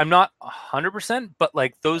understand, I'm not 100%, but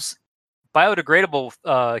like those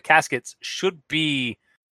biodegradable caskets should be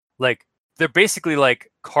like, they're basically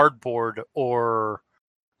like cardboard or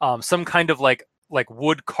some kind of like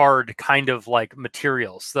wood card kind of like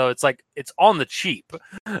material. So it's like it's on the cheap.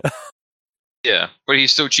 Yeah, but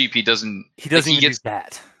he's so cheap he doesn't even use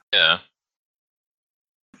that. Yeah.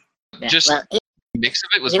 Yeah, Just well, mix of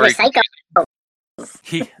it was he very recycles.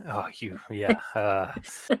 confusing.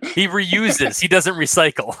 He reuses. He doesn't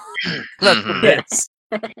recycle. That's what it is.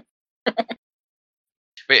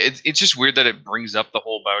 But it's just weird that it brings up the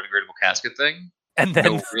whole biodegradable casket thing. And then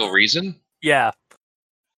No real reason. Yeah.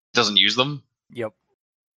 Doesn't use them. Yep.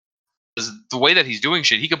 The way that he's doing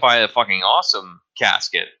shit, he could buy a fucking awesome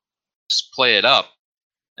casket, just play it up,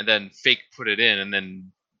 and then fake put it in, and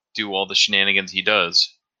then do all the shenanigans he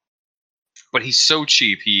does. But he's so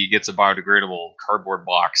cheap, he gets a biodegradable cardboard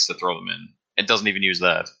box to throw them in, and doesn't even use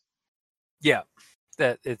that. Yeah.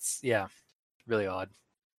 It's really odd.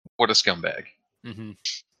 What a scumbag. Mm-hmm.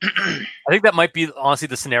 I think that might be honestly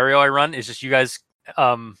the scenario I run is just you guys,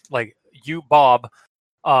 like you, Bob,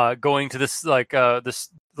 going to this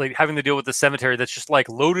having to deal with the cemetery that's just like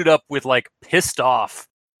loaded up with like pissed off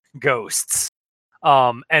ghosts,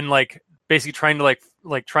 and like basically trying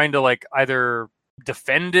to either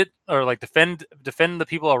defend it or like defend the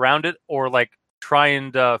people around it, or like try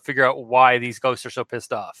and figure out why these ghosts are so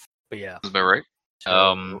pissed off. But yeah, is that right?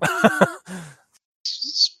 So...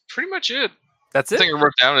 That's pretty much it. That's it. The thing I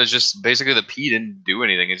wrote down is just basically the pee didn't do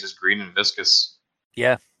anything. It's just green and viscous.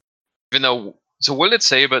 Yeah. Even though, so what did it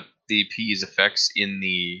say about the pee's effects in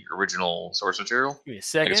the original source material? Give me a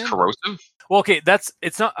second. Like it's corrosive? Well, okay,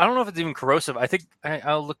 it's not. I don't know if it's even corrosive. I think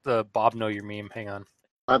I'll look the Bob Know Your meme. Hang on.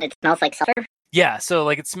 Well, it smells like sulfur. Yeah, so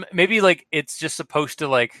like it's maybe like it's just supposed to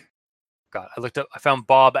like. God, I found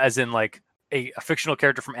Bob as in like a fictional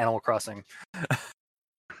character from Animal Crossing.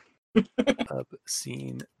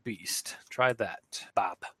 Obscene beast. Try that,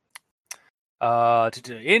 Bob.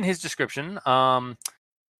 In his description, along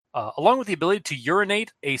with the ability to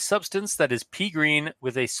urinate a substance that is pea green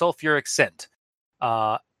with a sulfuric scent.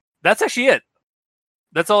 That's actually it.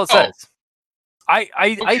 That's all it says.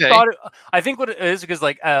 I thought I think what it is because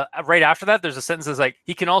like right after that there's a sentence that's like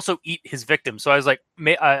he can also eat his victims. So I was like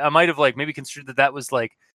I might have like maybe construed that was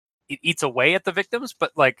like it eats away at the victims,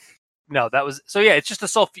 but like no, that was so yeah. It's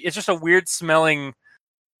just a weird smelling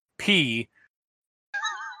pee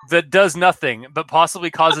that does nothing but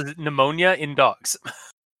possibly causes pneumonia in dogs.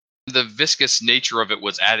 The viscous nature of it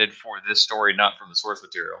was added for this story, not from the source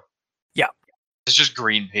material. Yeah, it's just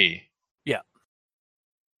green pea. Yeah.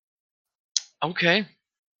 Okay.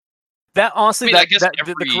 That honestly, I guess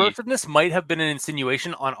the corrosiveness might have been an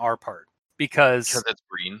insinuation on our part because it's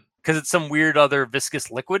green. Because it's some weird other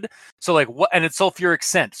viscous liquid. So like what? And it's sulfuric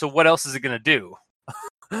scent. So what else is it gonna do?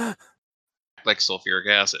 Like sulfuric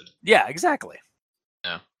acid. Yeah, exactly.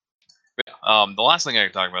 Yeah. The last thing I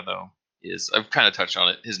can talk about though is I've kind of touched on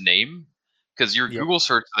it. His name, because your Google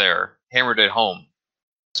search there hammered it home.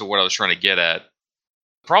 So what I was trying to get at.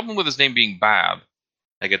 The problem with his name being Bab,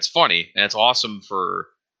 like it's funny and it's awesome for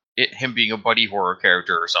him being a buddy horror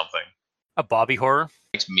character or something. A Bobby horror.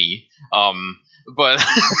 It's me. But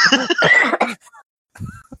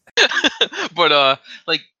but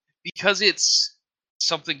like because it's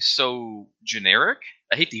something so generic.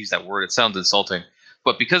 I hate to use that word; it sounds insulting,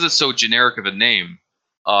 but because it's so generic of a name,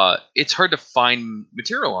 it's hard to find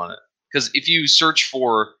material on it. Because if you search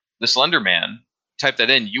for the Slender Man, type that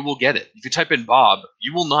in, you will get it. If you type in Bob,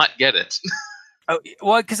 you will not get it. Oh,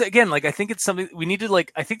 well, because again, like I think it's something we need to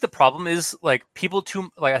like. I think the problem is like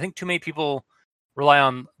I think too many people rely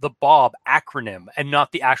on the Bob acronym and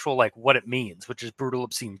not the actual like what it means, which is brutal,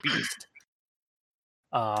 obscene beast.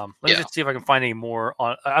 Let me just see if I can find any more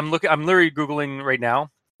on. I'm literally googling right now.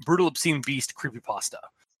 Brutal, obscene beast creepypasta.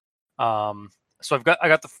 So I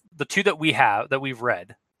got the two that we've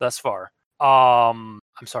read thus far. I'm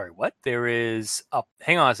sorry, what? There is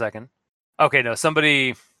hang on a second. Okay, no,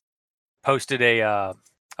 somebody posted a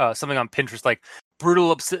something on Pinterest like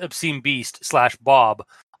brutal obscene beast / Bob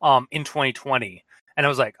in 2020, and I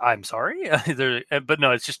was like, I'm sorry, but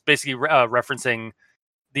no, it's just basically referencing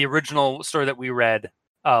the original story that we read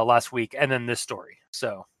last week, and then this story.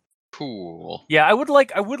 So Cool. yeah, I would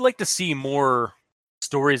like to see more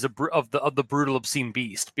stories of the brutal obscene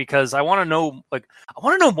beast, because I want to know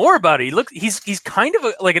more about it. Look, he's kind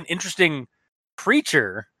of like an interesting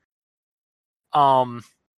creature.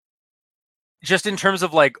 Just in terms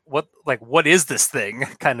of what is this thing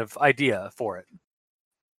kind of idea for it.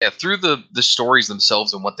 Yeah, through the stories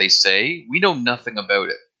themselves and what they say, we know nothing about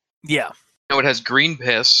it. Yeah. You know, it has green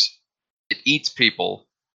piss. It eats people.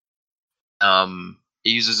 It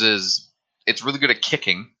it's really good at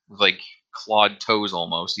kicking with like clawed toes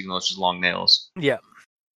almost, even though it's just long nails. Yeah.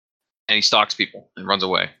 And he stalks people and runs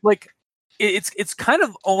away. Like it's kind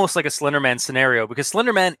of almost like a Slenderman scenario, because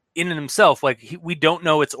Slenderman in and himself, like we don't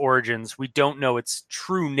know its origins, we don't know its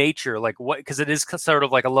true nature, like what, because it is sort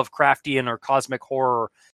of like a Lovecraftian or cosmic horror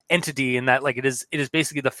entity, in that like it is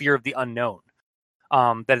basically the fear of the unknown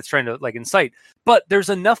that it's trying to like incite. But there's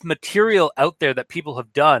enough material out there that people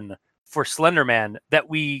have done for Slenderman that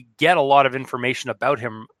we get a lot of information about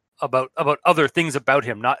him, about other things about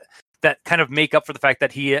him, not that kind of make up for the fact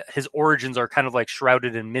that his origins are kind of like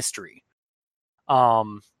shrouded in mystery.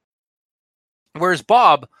 Whereas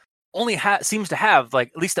Bob only seems to have,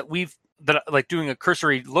 like, at least that like doing a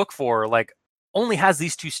cursory look for, like, only has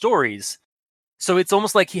these two stories. So it's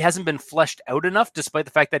almost like he hasn't been fleshed out enough, despite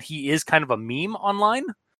the fact that he is kind of a meme online.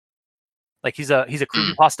 Like he's a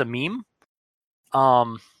creepypasta meme.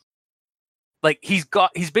 Like he's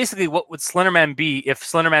basically what would Slenderman be if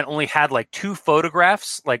Slenderman only had like two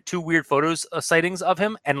photographs, like two weird photos sightings of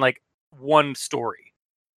him, and like one story.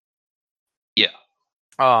 Yeah.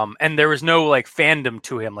 And there was no like fandom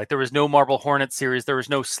to him. Like there was no Marble Hornet series. There was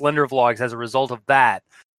no Slender vlogs as a result of that.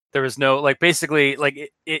 There was no, like, basically,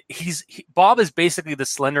 like Bob is basically the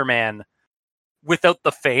Slender Man without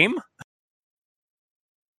the fame,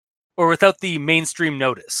 or without the mainstream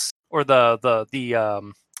notice, or without the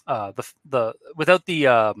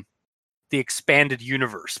expanded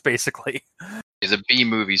universe, basically. He's a B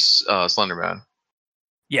movie Slenderman.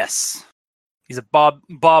 Yes, he's a Bob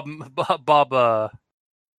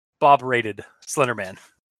rated Slenderman.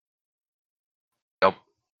 Yep.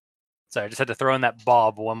 Sorry, I just had to throw in that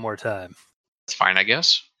Bob one more time. That's fine, I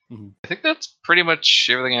guess. Mm-hmm. I think that's pretty much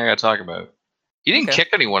everything I got to talk about. He didn't kick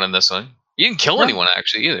anyone in this one. He didn't kill anyone,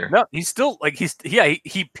 actually, either. No, he's still, like,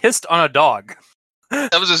 he pissed on a dog.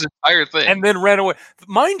 That was his entire thing. And then ran away.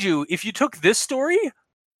 Mind you, if you took this story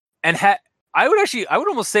and I would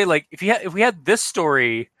almost say, like, if we had this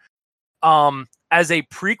story as a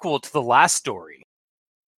prequel to the last story,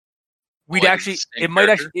 we'd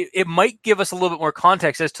it might give us a little bit more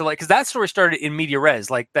context as to, like, because that story started in media res,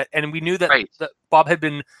 like that, and we knew that, that Bob had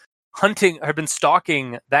been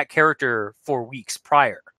stalking that character for weeks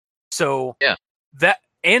prior. So yeah, that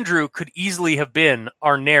Andrew could easily have been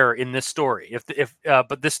our Nair in this story,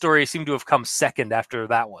 but this story seemed to have come second after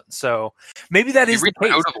that one. So maybe that is the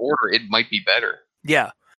case. Out of order, it might be better.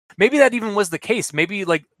 Yeah, maybe that even was the case. Maybe,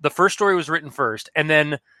 like, the first story was written first, and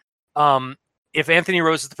then if Anthony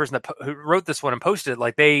Rose is the person who wrote this one and posted it,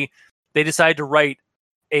 like they decided to write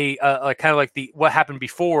a kind of like what happened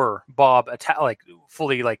before Bob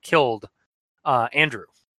fully like killed Andrew.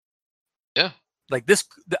 Yeah. Like this,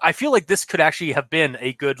 I feel like this could actually have been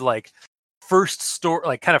a good, like, first story,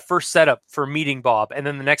 like kind of first setup for meeting Bob, and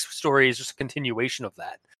then the next story is just a continuation of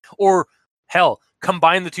that. Or hell,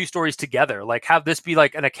 combine the two stories together, like have this be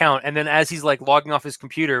like an account, and then as he's like logging off his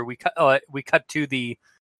computer, we cut to a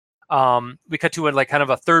like kind of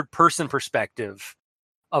a third person perspective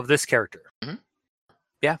of this character. Mm-hmm.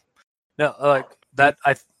 Yeah, no, like that.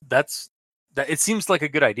 That it seems like a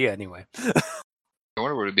good idea anyway. I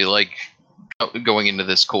wonder what it'd be like going into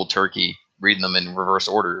this cold turkey, reading them in reverse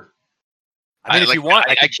order. I mean, if you want,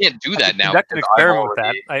 I can't do that now. Conduct an experiment with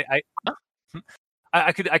that.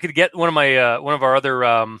 I could get one of our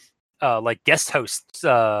other like guest hosts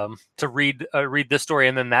to read this story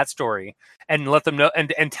and then that story, and let them know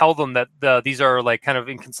and tell them that these are like kind of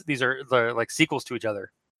these are like sequels to each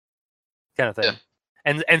other, kind of thing,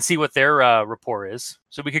 and see what their rapport is.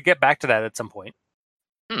 So we could get back to that at some point.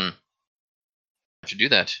 I should do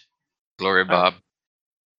that. Gloria Bob.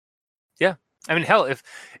 Yeah, I mean, hell,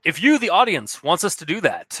 if you, the audience, wants us to do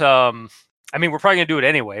that, I mean, we're probably gonna do it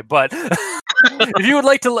anyway. But if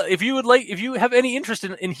you have any interest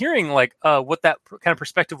in hearing like what that kind of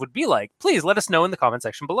perspective would be like, please let us know in the comment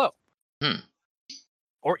section below,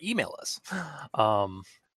 or email us.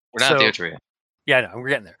 We're not there to you. Yeah, no, we're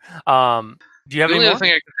getting there. Do you have the any only more? other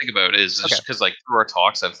thing I can think about is just because, like, through our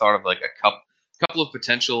talks, I've thought of like a couple of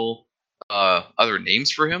potential other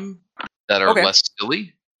names for him that are less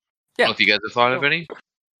silly. I don't know if you guys have thought of any.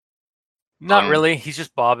 Not really. He's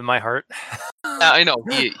just Bob in my heart. I know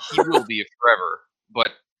he will be forever.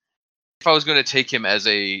 But if I was going to take him as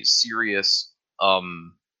a serious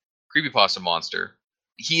creepypasta monster,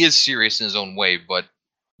 he is serious in his own way, but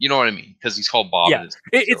you know what I mean, because he's called Bob. Yeah,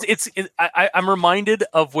 I'm reminded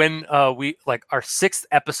of when we like our 6th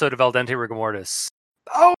episode of Al Dente Rigor Mortis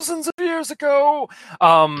thousands of years ago.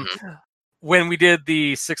 When we did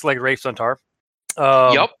the 6-legged rape centaur.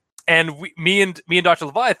 Yep. And me and Dr.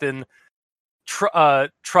 Leviathan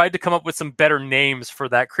tried to come up with some better names for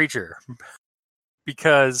that creature,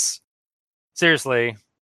 because seriously,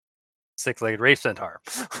 6-legged rape centaur.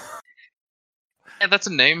 Yeah, that's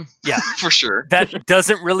a name. Yeah, for sure. That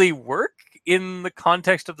doesn't really work in the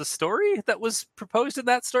context of the story that was proposed in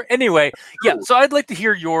that story. Anyway, yeah. So I'd like to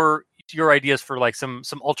hear your ideas for like some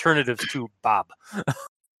alternatives to Bob.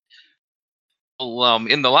 Well,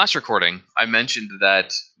 in the last recording, I mentioned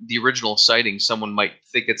that the original sighting, someone might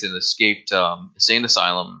think it's an escaped insane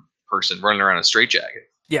asylum person running around in a straitjacket.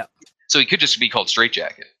 Yeah. So he could just be called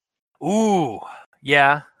Straitjacket. Ooh,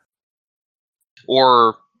 yeah.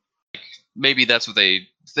 Or maybe that's what they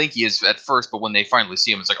think he is at first, but when they finally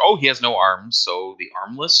see him, it's like, oh, he has no arms, so the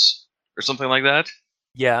armless, or something like that.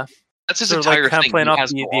 Yeah. That's his entire like, kind thing. of playing off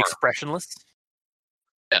the expressionless.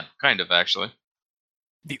 Yeah, kind of, actually.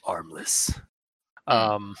 The armless.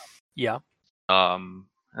 Yeah.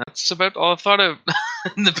 That's about all I've thought of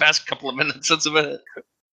in the past couple of minutes. That's about it.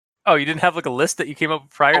 Oh, you didn't have like a list that you came up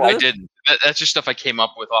with prior to this? I didn't. That's just stuff I came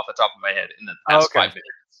up with off the top of my head in the past 5 minutes.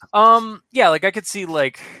 Yeah, like I could see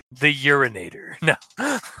like the urinator. No.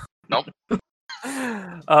 Nope.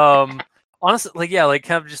 Honestly, like yeah, like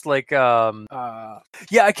kind of just like yeah,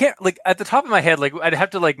 I can't like at the top of my head, like I'd have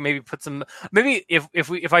to like maybe put some, maybe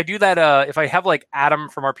if I do that, if I have like Adam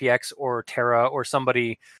from RPX or Tara or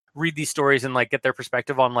somebody read these stories and like get their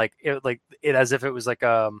perspective on like it as if it was like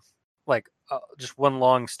just one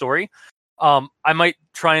long story. I might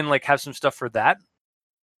try and like have some stuff for that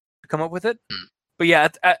to come up with it. But yeah,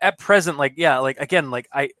 at present, like yeah, like again, like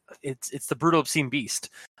it's the brutal obscene beast,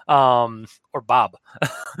 or Bob,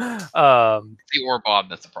 or Bob.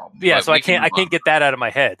 That's the problem. Yeah, but so I can't get that out of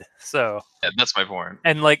my head. So yeah, that's my point.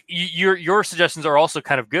 And like your suggestions are also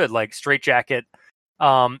kind of good, like Straitjacket,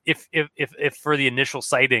 if for the initial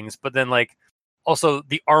sightings, but then like also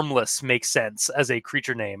the armless makes sense as a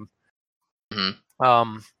creature name.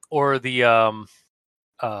 Or the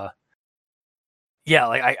yeah,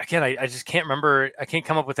 like I just can't remember. I can't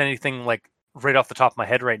come up with anything like right off the top of my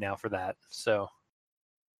head right now for that. So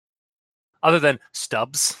other than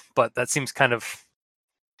Stubbs, but that seems kind of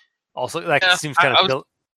also seems kind of. I was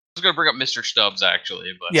going to bring up Mr. Stubbs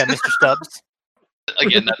actually, but yeah, Mr. Stubbs.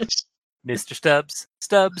 Again, that's Mr. Stubbs,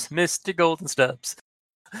 Mr. Golden Stubbs.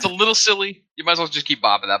 It's a little silly. You might as well just keep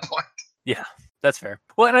Bob at that point. Yeah, that's fair.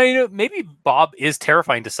 Well, and I know maybe Bob is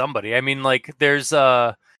terrifying to somebody. I mean, like there's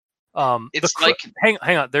it's like hang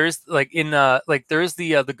on. There's like in there is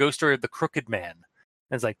the ghost story of the Crooked Man.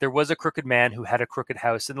 And it's like there was a crooked man who had a crooked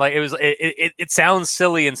house, and like it sounds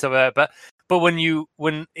silly and stuff like that, but when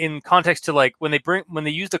in context to like when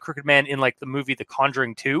they use the Crooked Man in like the movie The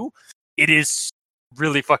Conjuring 2, it is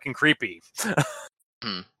really fucking creepy.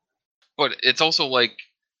 But it's also like,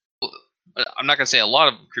 I'm not gonna say a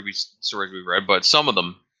lot of creepy stories we've read, but some of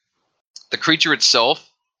them, the creature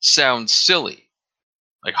itself sounds silly,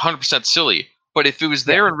 like 100% silly. But if it was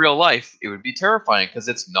there in real life, it would be terrifying because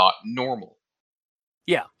it's not normal.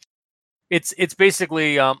 Yeah, it's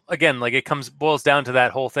basically again like it boils down to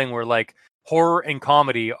that whole thing where like horror and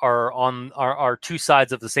comedy are two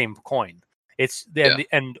sides of the same coin. It's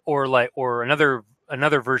or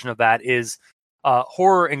another version of that is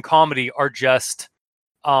horror and comedy are just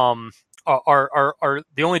are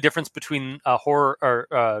the only difference between horror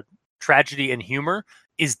or tragedy and humor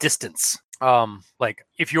is distance. Like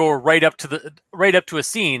if you're right up to a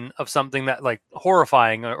scene of something that like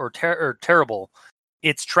horrifying or terrible,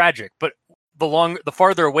 it's tragic. But the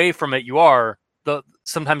farther away from it you are,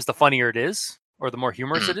 sometimes the funnier it is, or the more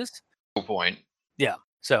humorous it is. Good point. Yeah.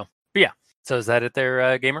 So, but yeah. So is that it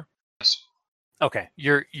there, gamer? Yes. Okay.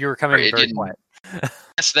 You're coming very quiet.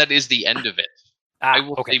 Yes, that is the end of it. I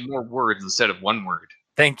will say more words instead of one word.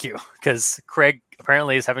 Thank you, because Craig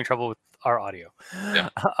apparently is having trouble with our audio. Yeah.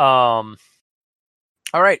 All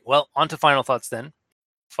right. Well, on to final thoughts then.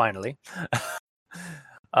 Finally.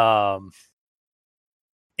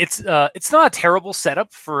 It's not a terrible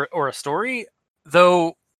setup or a story,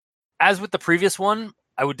 though. As with the previous one,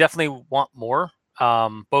 I would definitely want more.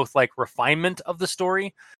 Both like refinement of the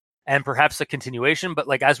story and perhaps a continuation. But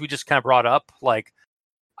like as we just kind of brought up, like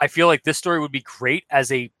I feel like this story would be great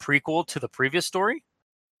as a prequel to the previous story.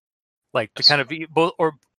 Like to kind of be both,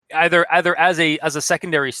 or either as a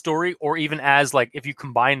secondary story, or even as like if you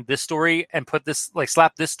combine this story and put this like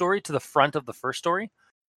slap this story to the front of the first story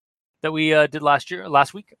that we did last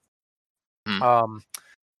week.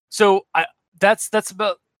 So that's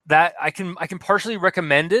about that. I can partially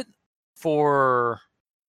recommend it for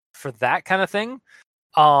that kind of thing.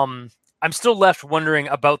 I'm still left wondering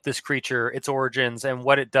about this creature, its origins, and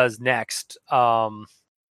what it does next.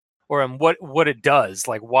 Or what it does.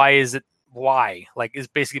 Like, why? Like, is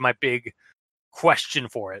basically my big question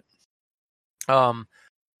for it. I'm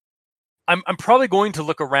probably going to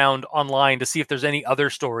look around online to see if there's any other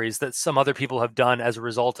stories that some other people have done as a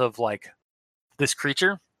result of like this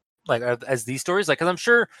creature, like as these stories. Like, because I'm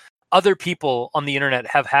sure other people on the internet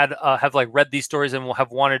have like read these stories and will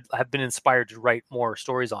have been inspired to write more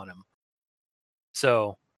stories on him.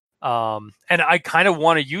 So, and I kind of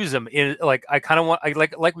want to use him in like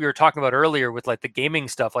like we were talking about earlier with like the gaming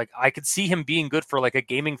stuff. Like I could see him being good for like a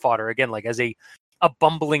gaming fodder again, like as a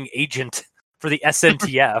bumbling agent for the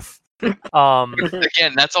SNTF.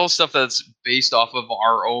 Again, that's all stuff that's based off of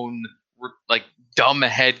our own like dumb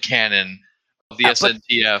headcanon of the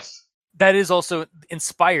SNTF. That is also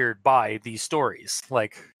inspired by these stories.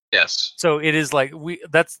 Like, yes. So it is like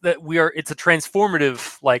it's a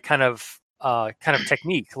transformative like kind of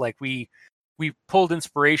technique. Like we pulled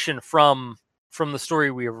inspiration from the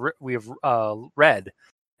story we have read,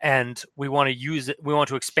 and we want to use it. We want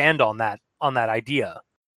to expand on that idea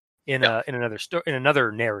in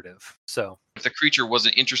another narrative. So if the creature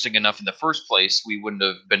wasn't interesting enough in the first place, we wouldn't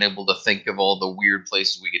have been able to think of all the weird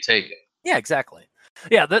places we could take it. Yeah, exactly.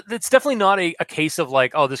 Yeah, that's definitely not a case of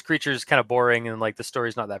like, oh, this creature is kind of boring and like the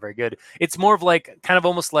story's not that very good. It's more of like kind of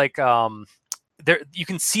almost like there you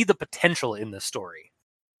can see the potential in this story.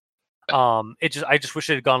 I just wish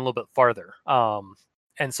it had gone a little bit farther.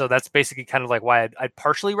 And so that's basically kind of like why I'd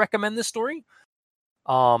partially recommend this story.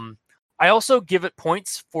 I also give it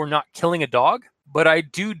points for not killing a dog, but I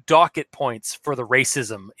do dock it points for the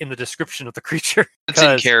racism in the description of the creature. It's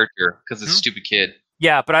in character because it's a stupid kid.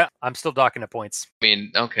 Yeah, but I'm still docking it points. I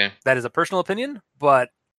mean, okay. That is a personal opinion, but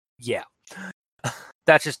yeah.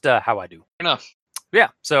 That's just how I do. Fair enough. Yeah,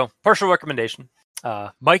 so partial recommendation.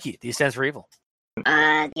 Mikey, D stands for evil.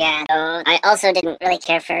 Yeah, so I also didn't really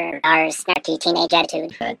care for our snarky teenage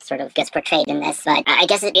attitude that sort of gets portrayed in this, but I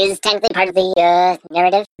guess it is technically part of the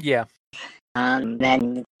narrative. Yeah.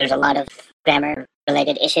 Then there's a lot of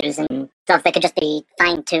grammar-related issues and stuff that could just be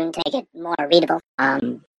fine-tuned to make it more readable.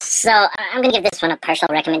 So I'm going to give this one a partial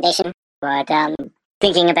recommendation, but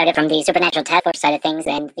thinking about it from the supernatural task force side of things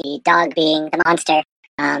and the dog being the monster,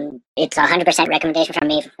 it's a 100% recommendation from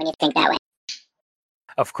me when you think that way.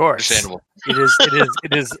 Of course. Understandable.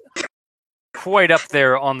 It is quite up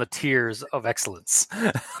there on the tiers of excellence.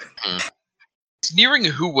 It's nearing a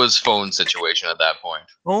Who Was Phone situation at that point.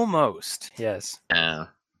 Almost, yes. Yeah.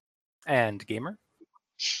 And Gamer?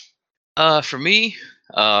 For me,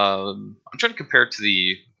 I'm trying to compare it to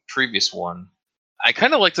the previous one. I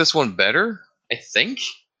kind of like this one better, I think.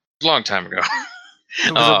 A long time ago.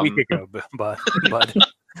 It was a week ago, but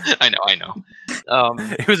I know.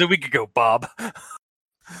 It was a week ago, Bob.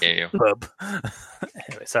 Yeah. Bub.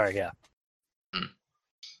 Anyway, sorry, yeah.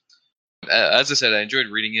 As I said, I enjoyed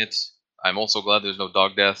reading it. I'm also glad there's no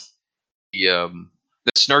dog death. The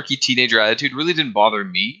snarky teenager attitude really didn't bother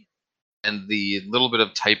me, and the little bit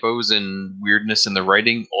of typos and weirdness in the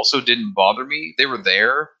writing also didn't bother me. They were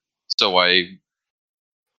there, so I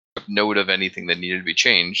took note of anything that needed to be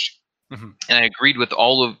changed. Mm-hmm. And I agreed with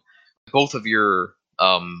both of your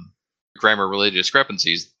grammar-related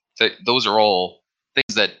discrepancies. That those are all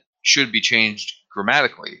things that should be changed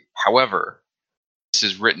grammatically. However, this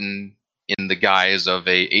is written in the guise of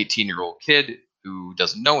a 18-year-old kid who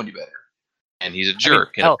doesn't know any better, and he's a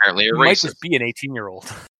jerk and apparently a racist. Might just be an 18-year-old.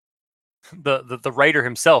 the writer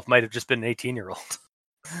himself might have just been an 18-year-old.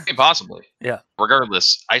 Possibly. Yeah.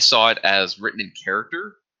 Regardless, I saw it as written in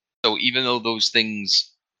character. So even though those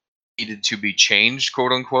things needed to be changed,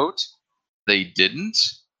 quote unquote, they didn't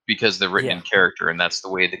because they're written in character, and that's the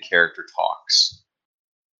way the character talks.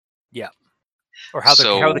 Yeah. Or how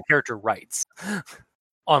the character writes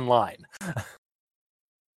online.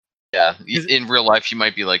 Yeah, in real life, he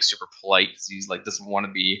might be like super polite because he's like doesn't want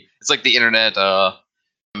to be. It's like the internet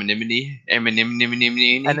anonymity.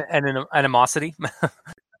 Animosity.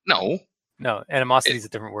 No, animosity is a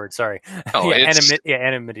different word. Sorry. No,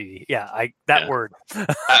 anonymity. Yeah, that word.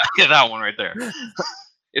 Yeah, that one right there.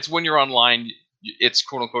 It's when you're online. It's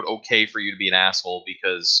quote unquote okay for you to be an asshole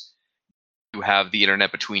because you have the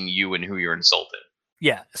internet between you and who you're insulting.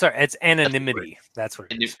 Yeah, sorry, it's anonymity. That's what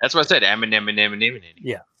it is. That's what I said. Anonymity.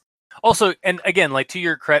 Yeah. Also, and again, like to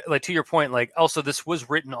your point, like also this was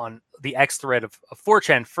written on the X thread of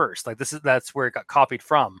 4chan first. Like that's where it got copied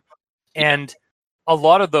from, and a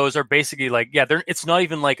lot of those are basically like it's not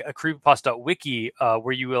even like a creepypasta.wiki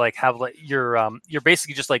where you like have like you're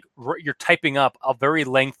basically just like you're typing up a very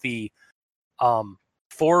lengthy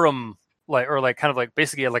forum like kind of like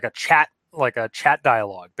basically like a chat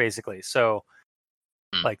dialogue basically. So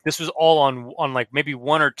like this was all on like maybe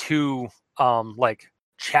one or two like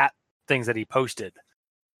chat things that he posted,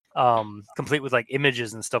 complete with like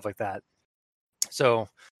images and stuff like that. So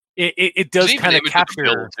it does kind of capture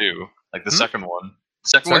bill too, like the second one. The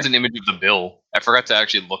second one's an image of the bill. I forgot to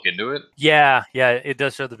actually look into it. Yeah, it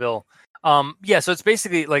does show the bill. So it's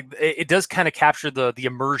basically like it does kind of capture the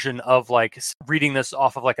immersion of like reading this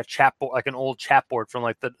off of like a chat board, like an old chat board from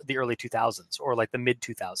like the early 2000s or like the mid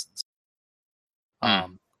 2000s.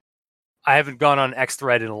 I haven't gone on X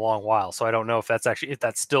thread in a long while, so I don't know if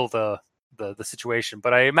that's still the situation,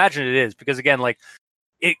 but I imagine it is because again, like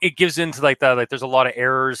it gives into like there's a lot of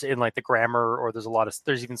errors in like the grammar, or there's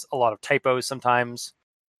even a lot of typos sometimes,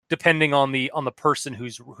 depending on the person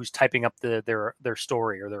who's typing up their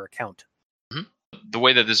story or their account. The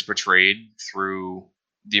way that this is portrayed through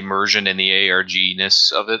the immersion and the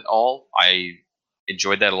ARG-ness of it all, I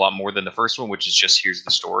enjoyed that a lot more than the first one, which is just here's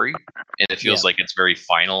the story, and it feels like it's very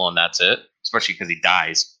final and that's it, especially because he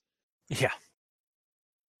dies. Yeah.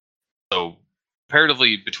 So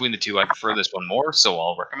comparatively between the two, I prefer this one more, so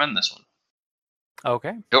I'll recommend this one.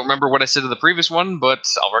 Okay. Don't remember what I said to the previous one, but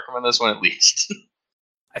I'll recommend this one at least.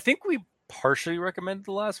 I think we partially recommended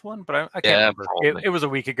the last one, but I can't remember. It was a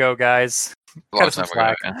week ago, guys. Cut us some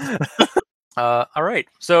slack. All right.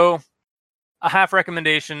 So a half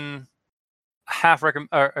recommendation,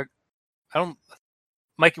 I don't.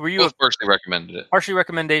 Mikey, were you partially recommended it? Partially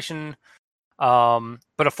recommendation, but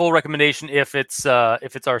a full recommendation if it's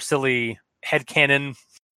our silly headcanon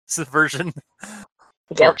version.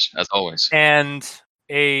 Of course, as always. And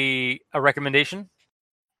a recommendation.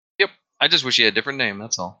 Yep. I just wish he had a different name.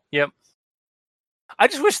 That's all. Yep. I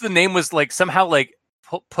just wish the name was like somehow like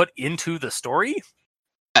put into the story.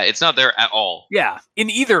 Yeah, it's not there at all. Yeah, in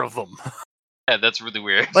either of them. Yeah, that's really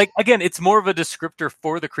weird. Like again, it's more of a descriptor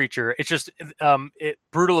for the creature. It's just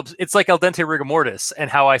brutal. It's like al dente rigor mortis, and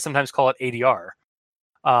how I sometimes call it ADR.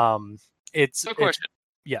 It's no question.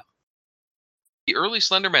 Yeah. The early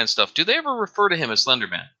Slenderman stuff. Do they ever refer to him as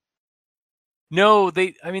Slenderman? No,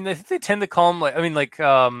 they tend to call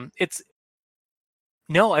him it's.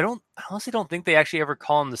 No, I honestly don't think they actually ever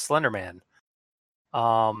call him the Slenderman.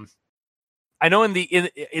 I know it's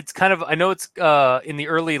in the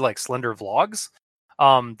early like Slender vlogs,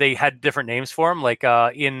 they had different names for him. Like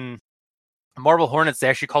in Marble Hornets, they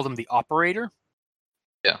actually called him the Operator.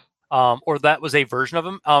 Yeah. Or that was a version of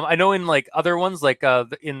him. I know in like other ones, like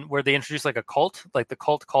in where they introduce like a cult, like the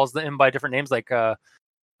cult calls them by different names, like Grober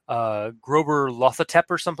Lothotep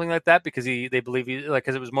or something like that, because they believe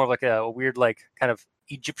because it was more of like a weird like kind of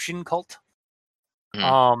Egyptian cult.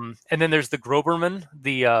 And then there's the Groberman,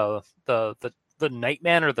 the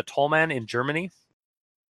Nightman or the Tall Man in Germany.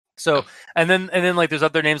 So and then like there's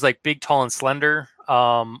other names like Big, Tall, and Slender,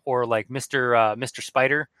 or like Mr.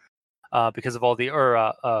 Spider, because of all the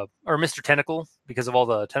or Mr. Tentacle because of all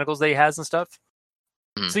the tentacles that he has and stuff.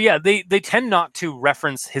 So yeah, they tend not to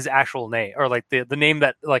reference his actual name or like the name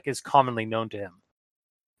that like is commonly known to him.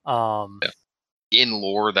 In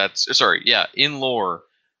lore, in lore,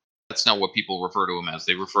 that's not what people refer to him as.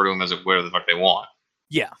 They refer to him as whatever the fuck they want.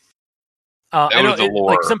 Yeah. I know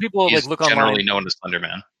lore, like some people like look online. Generally known as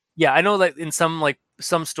Slenderman. Yeah, I know that in some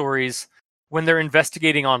stories when they're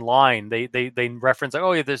investigating online, they reference like,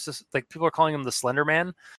 oh yeah, there's this like people are calling him the Slender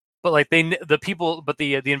Man, but like the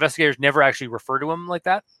investigators never actually refer to him like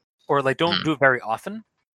that, or like don't do it very often.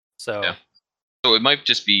 So so it might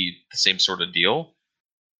just be the same sort of deal.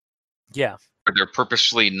 Yeah. Or they're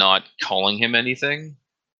purposely not calling him anything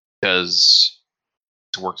because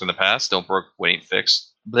it's worked in the past. Don't broke what ain't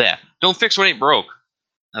fixed. Bleh. Don't fix what ain't broke.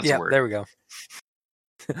 That's the Yeah, word. there we go.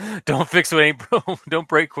 Don't fix what ain't broke. Don't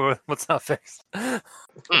break what's not fixed.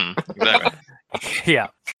 Exactly. Yeah.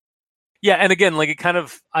 Yeah, and again, like it kind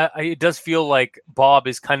of, it does feel like Bob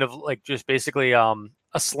is kind of like just basically a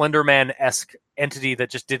Slender Man-esque entity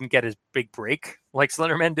that just didn't get his big break like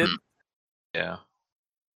Slender Man did. Yeah.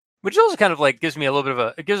 Which also kind of like gives me a little bit of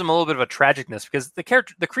a, it gives him a little bit of a tragicness because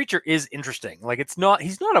the creature is interesting. Like he's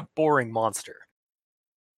not a boring monster.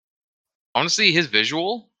 Honestly, his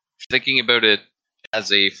visual, thinking about it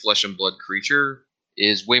as a flesh and blood creature,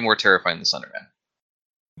 is way more terrifying than Slenderman.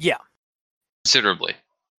 Yeah. Considerably.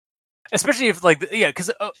 Especially if like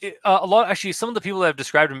because a lot actually some of the people that have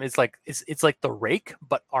described him is like it's like the Rake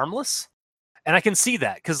but armless, and I can see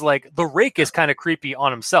that because like the Rake is kind of creepy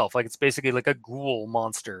on himself. Like it's basically like a ghoul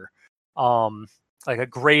monster, like a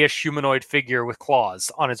grayish humanoid figure with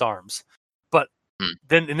claws on his arms. But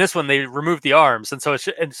then in this one they removed the arms, and so it's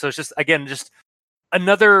just again just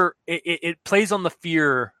another. It plays on the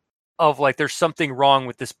fear of like there's something wrong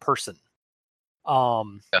with this person. Yeah.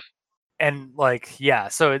 And like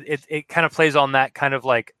so it kind of plays on that kind of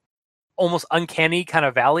like almost uncanny kind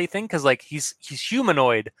of valley thing because like he's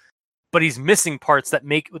humanoid but he's missing parts that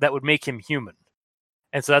would make him human,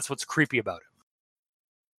 and so that's what's creepy about him.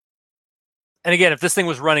 And again, if this thing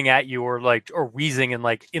was running at you or wheezing in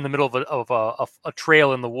like in the middle of a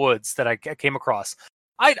trail in the woods that I came across,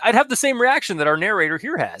 I'd have the same reaction that our narrator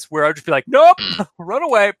here has, where I'd just be like, nope, run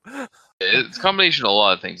away. It's a combination of a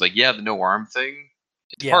lot of things. Like, the no arm thing,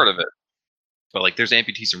 it's part of it. But like, there's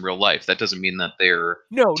amputees in real life. That doesn't mean that they're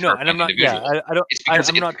no, and I'm not. individuals. Yeah, I don't. It's because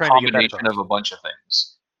I'm it's not a trying to get that combination across. of a bunch of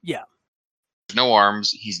things. Yeah. There's no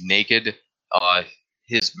arms. He's naked.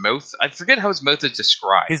 His mouth. I forget how his mouth is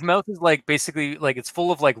described. His mouth is like basically like it's full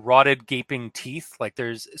of like rotted, gaping teeth. Like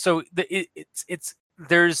there's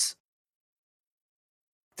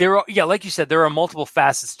there are like you said, there are multiple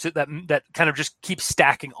facets to that kind of just keep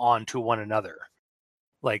stacking on to one another.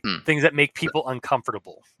 Like things that make people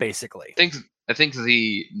uncomfortable, basically. I think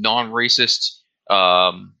the non-racist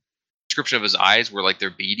description of his eyes were like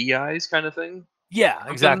they're beady eyes, kind of thing. Yeah,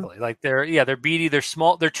 exactly. Like they're beady. They're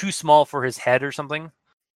small. They're too small for his head or something.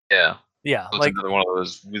 Yeah. Yeah, so it's another one of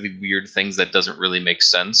those really weird things that doesn't really make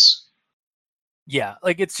sense. Yeah,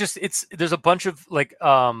 like there's a bunch of like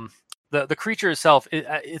the creature itself.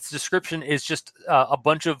 Its description is just a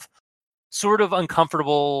bunch of sort of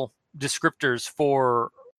uncomfortable descriptors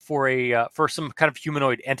for some kind of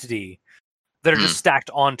humanoid entity that are just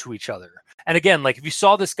stacked onto each other. And again, like if you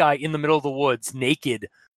saw this guy in the middle of the woods naked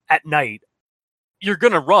at night, you're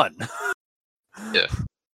gonna run. Yeah.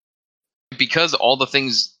 Because all the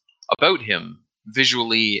things about him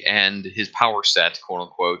visually and his power set, quote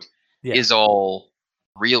unquote, is all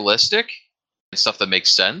realistic and stuff that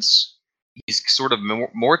makes sense. He's sort of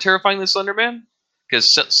more terrifying than Slenderman, because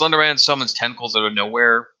Slenderman summons tentacles out of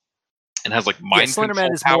nowhere and has like mind control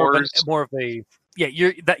Slenderman is powers. more of a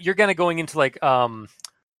you're kind of going into like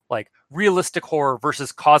realistic horror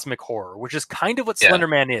versus cosmic horror, which is kind of what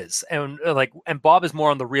Slenderman is, and Bob is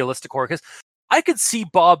more on the realistic horror because I could see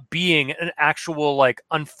Bob being an actual like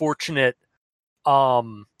unfortunate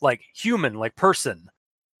like human like person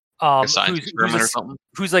who's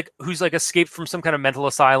like escaped from some kind of mental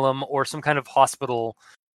asylum or some kind of hospital,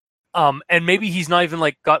 and maybe he's not even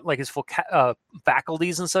like got like his full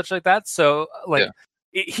faculties and such like that, so like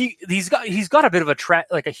he's got a bit of a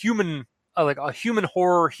human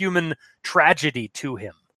horror, human tragedy to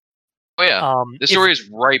him. Oh yeah, this story is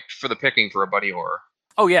ripe for the picking for a buddy horror.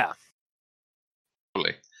 Oh yeah,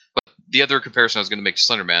 totally. But the other comparison I was going to make to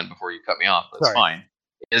Slenderman before you cut me off, that's fine,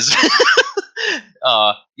 is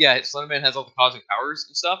Slenderman has all the cosmic powers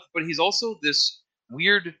and stuff, but he's also this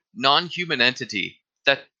weird non-human entity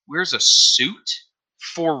that wears a suit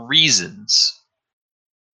for reasons.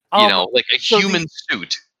 Like a human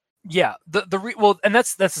suit. Yeah, and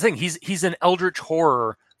that's the thing. He's an eldritch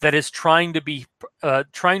horror that is trying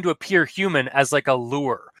to appear human as like a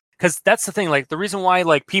lure. Because that's the thing. Like the reason why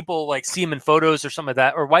like people like see him in photos or something like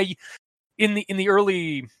that, or why in the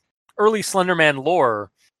early Slenderman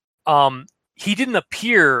lore, he didn't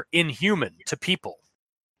appear inhuman to people.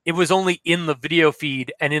 It was only in the video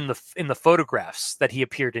feed and in the photographs that he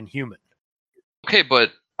appeared inhuman. Okay,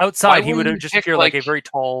 but outside he would just appear like a very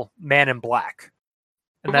tall man in black.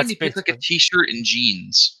 And that's basically like a t-shirt and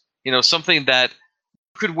jeans. Something that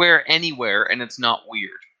you could wear anywhere and it's not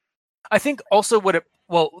weird. I think also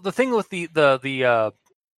the thing with the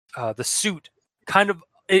suit kind of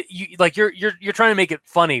you're trying to make it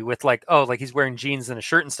funny with like, oh, like he's wearing jeans and a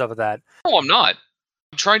shirt and stuff like that. No, I'm not.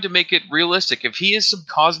 I'm trying to make it realistic. If he is some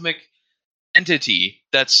cosmic entity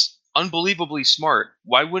that's unbelievably smart,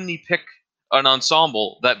 why wouldn't he pick an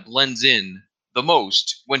ensemble that blends in the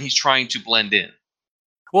most when he's trying to blend in?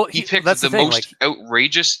 Well, He picked that's the thing, most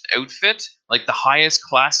outrageous outfit, like the highest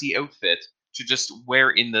classy outfit, to just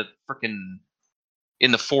wear in the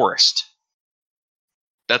forest.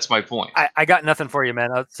 That's my point. I got nothing for you,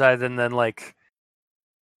 man. Outside than like,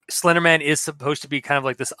 Slenderman is supposed to be kind of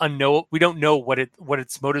like this unknown. We don't know what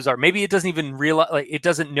its motives are. Maybe it doesn't even realize, like it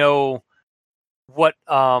doesn't know what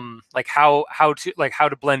like how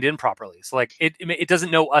to blend in properly. So like it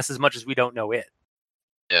doesn't know us as much as we don't know it.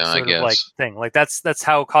 Yeah, Sort I of guess. like thing. Like that's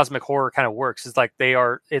how cosmic horror kind of works. Is like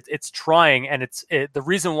it's trying, and the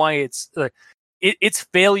reason why it's its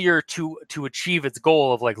failure to achieve its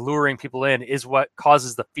goal of like luring people in is what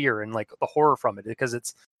causes the fear and like the horror from it, because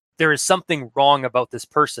there is something wrong about this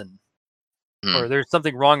person, or there's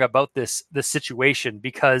something wrong about this situation,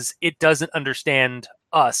 because it doesn't understand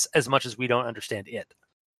us as much as we don't understand it.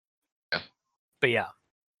 Yeah. But yeah,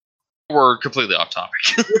 we're completely off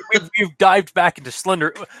topic. we've dived back into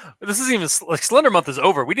Slender. This isn't even like Slender Month is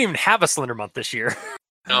over. We didn't even have a Slender Month this year.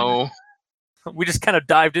 No. We just kind of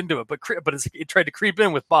dived into it, but it tried to creep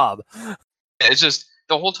in with Bob. It's just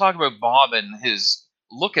the whole talk about Bob and his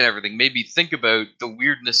look and everything made me think about the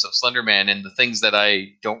weirdness of Slenderman and the things that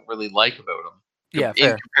I don't really like about him. Yeah,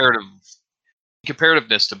 in fair.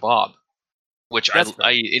 comparativeness to Bob, which That's fair.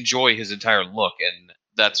 I enjoy his entire look, and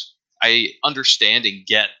I understand and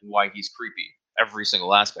get why he's creepy, every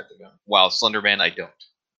single aspect of him. While Slenderman, I don't.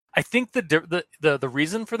 I think the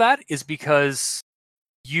reason for that is because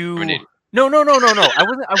you. I No. I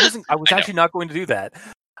wasn't. I was I know. actually not going to do that.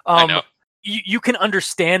 I know. You can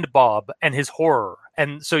understand Bob and his horror,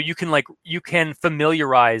 and so you can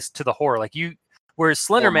familiarize to the horror. Whereas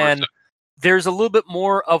Slenderman, there's a little bit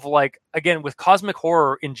more of like, again, with cosmic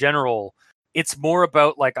horror in general, it's more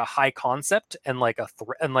about like a high concept and like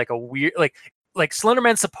and like a weird like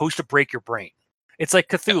Slenderman's supposed to break your brain. It's like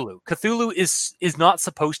Cthulhu. Yeah. Cthulhu is not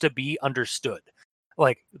supposed to be understood.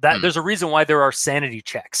 Like that, there's a reason why there are sanity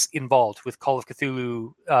checks involved with Call of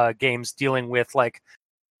Cthulhu games dealing with like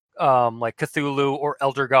Cthulhu or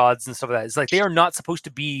Elder Gods and stuff like that. It's like they are not supposed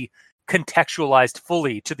to be contextualized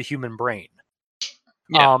fully to the human brain.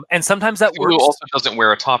 Yeah. And sometimes that Cthulhu works. Also doesn't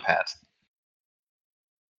wear a top hat.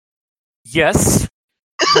 Yes,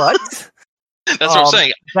 but that's what I'm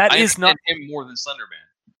saying. That I is not him more than Slenderman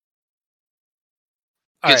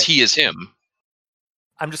because he is him.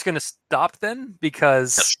 I'm just going to stop then,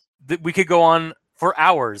 because we could go on for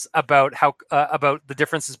hours about how about the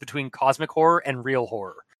differences between cosmic horror and real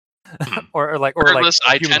horror. Regardless,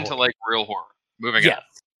 I tend to like real horror. Moving on.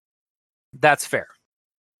 That's fair.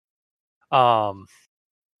 All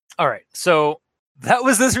right, so that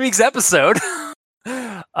was this week's episode.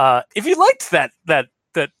 If you liked that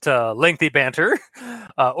lengthy banter,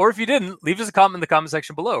 or if you didn't, leave us a comment in the comment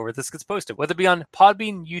section below where this gets posted, whether it be on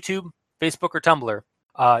Podbean, YouTube, Facebook, or Tumblr.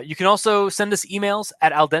 You can also send us emails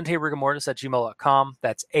at aldenterigamortis@gmail.com.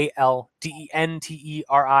 That's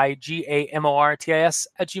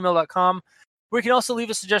aldenterigamortis@gmail.com. Where you can also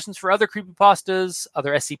leave us suggestions for other creepypastas,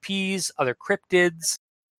 other SCPs, other cryptids,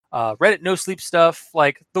 Reddit no sleep stuff.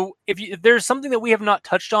 Like if there's something that we have not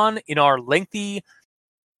touched on in our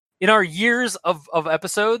years of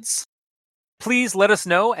episodes, please let us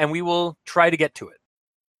know and we will try to get to it.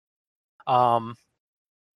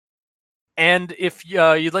 And if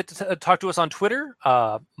you'd like to talk to us on Twitter,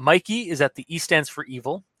 Mikey is at the E stands for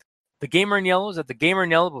evil. The Gamer in Yellow is at the Gamer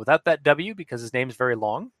in Yellow, but without that W because his name is very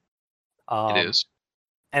long. It is.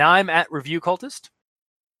 And I'm at Review Cultist.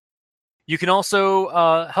 You can also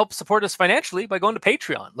help support us financially by going to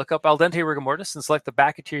Patreon. Look up Al Dente Rigor Mortis and select the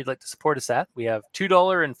backer tier you'd like to support us at. We have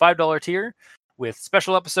 $2 and $5 tier with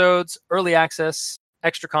special episodes, early access,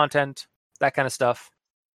 extra content, that kind of stuff.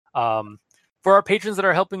 For our patrons that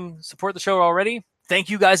are helping support the show already, thank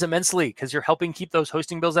you guys immensely, because you're helping keep those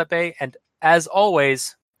hosting bills at bay. And as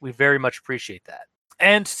always, we very much appreciate that.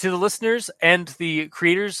 And to the listeners and the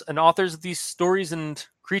creators and authors of these stories and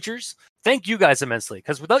creatures, thank you guys immensely,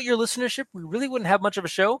 because without your listenership, we really wouldn't have much of a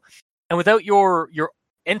show. And without your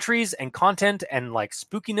entries and content and like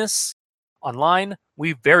spookiness online,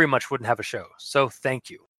 we very much wouldn't have a show. So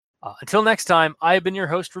thank you. Until next time, I have been your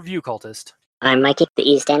host, Review Cultist. I'm Mikey, the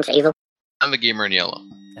E stands for evil. I'm the Gamer in Yellow.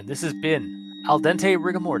 And this has been Al Dente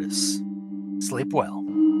Rigor Mortis. Sleep well.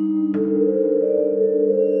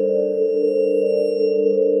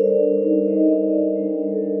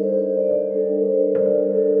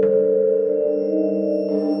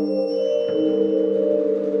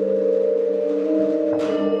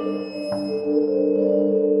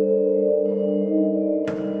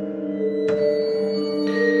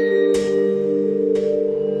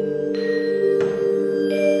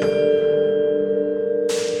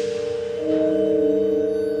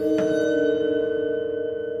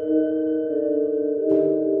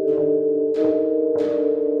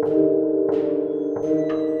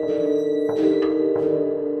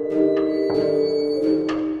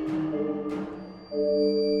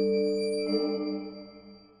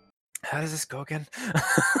 does this go again?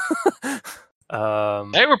 Hey,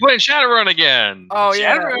 we're playing Shadowrun again. Oh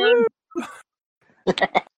yeah. Shadowrun.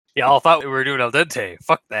 Yeah, I thought we were doing Al Dente.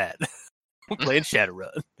 Fuck that. We're playing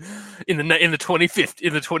Shadowrun in the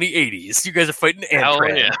 2080s. You guys are fighting Hell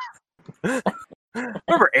Antran. yeah.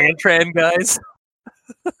 Remember Antran, guys?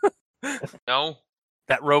 No.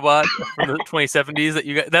 That robot from the 2070s that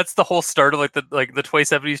you got. That's the whole start of the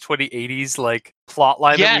 2070s, 2080s plot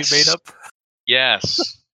line that we made up. Yes.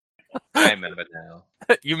 I remember now.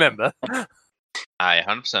 You remember? I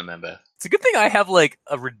 100% remember. It's a good thing I have a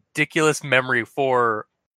ridiculous memory for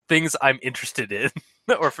things I'm interested in,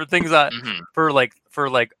 or for things for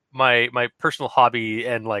my personal hobby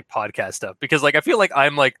and podcast stuff. Because I feel like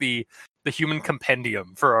I'm the human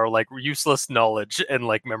compendium for our useless knowledge and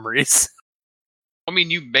memories. I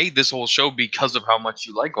mean, you made this whole show because of how much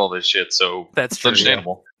you like all this shit, so That's it's true,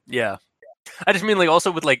 understandable. Yeah. I just mean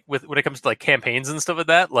also with when it comes to campaigns and stuff like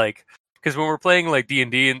that, because when we're playing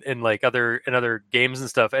D&D and other games and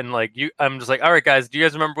stuff, and I'm just all right, guys, do you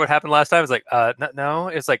guys remember what happened last time? It's no.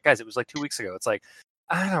 It's guys, it was 2 weeks ago. It's I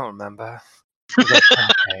don't remember.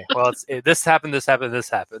 Okay, well, this happened. This happened.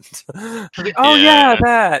 Oh yeah,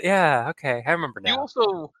 that. Yeah, okay, I remember now. You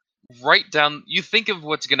also write down. You think of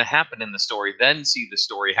what's going to happen in the story, then see the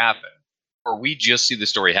story happen, or we just see the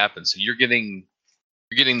story happen. So you're getting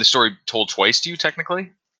the story told twice to you,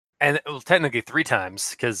 technically. And technically 3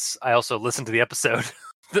 times, because I also listen to the episode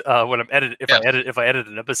when I'm edited. If I edit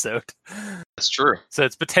an episode, that's true. So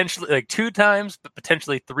it's potentially 2 times, but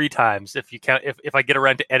potentially 3 times if you count if I get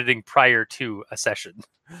around to editing prior to a session.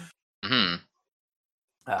 Hmm.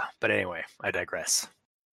 But anyway, I digress.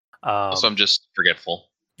 Also, I'm just forgetful.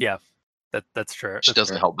 Yeah, that's true. Which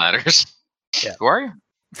doesn't help matters. Yeah. Who are you?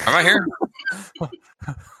 I'm right here.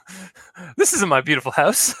 This isn't my beautiful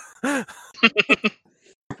house.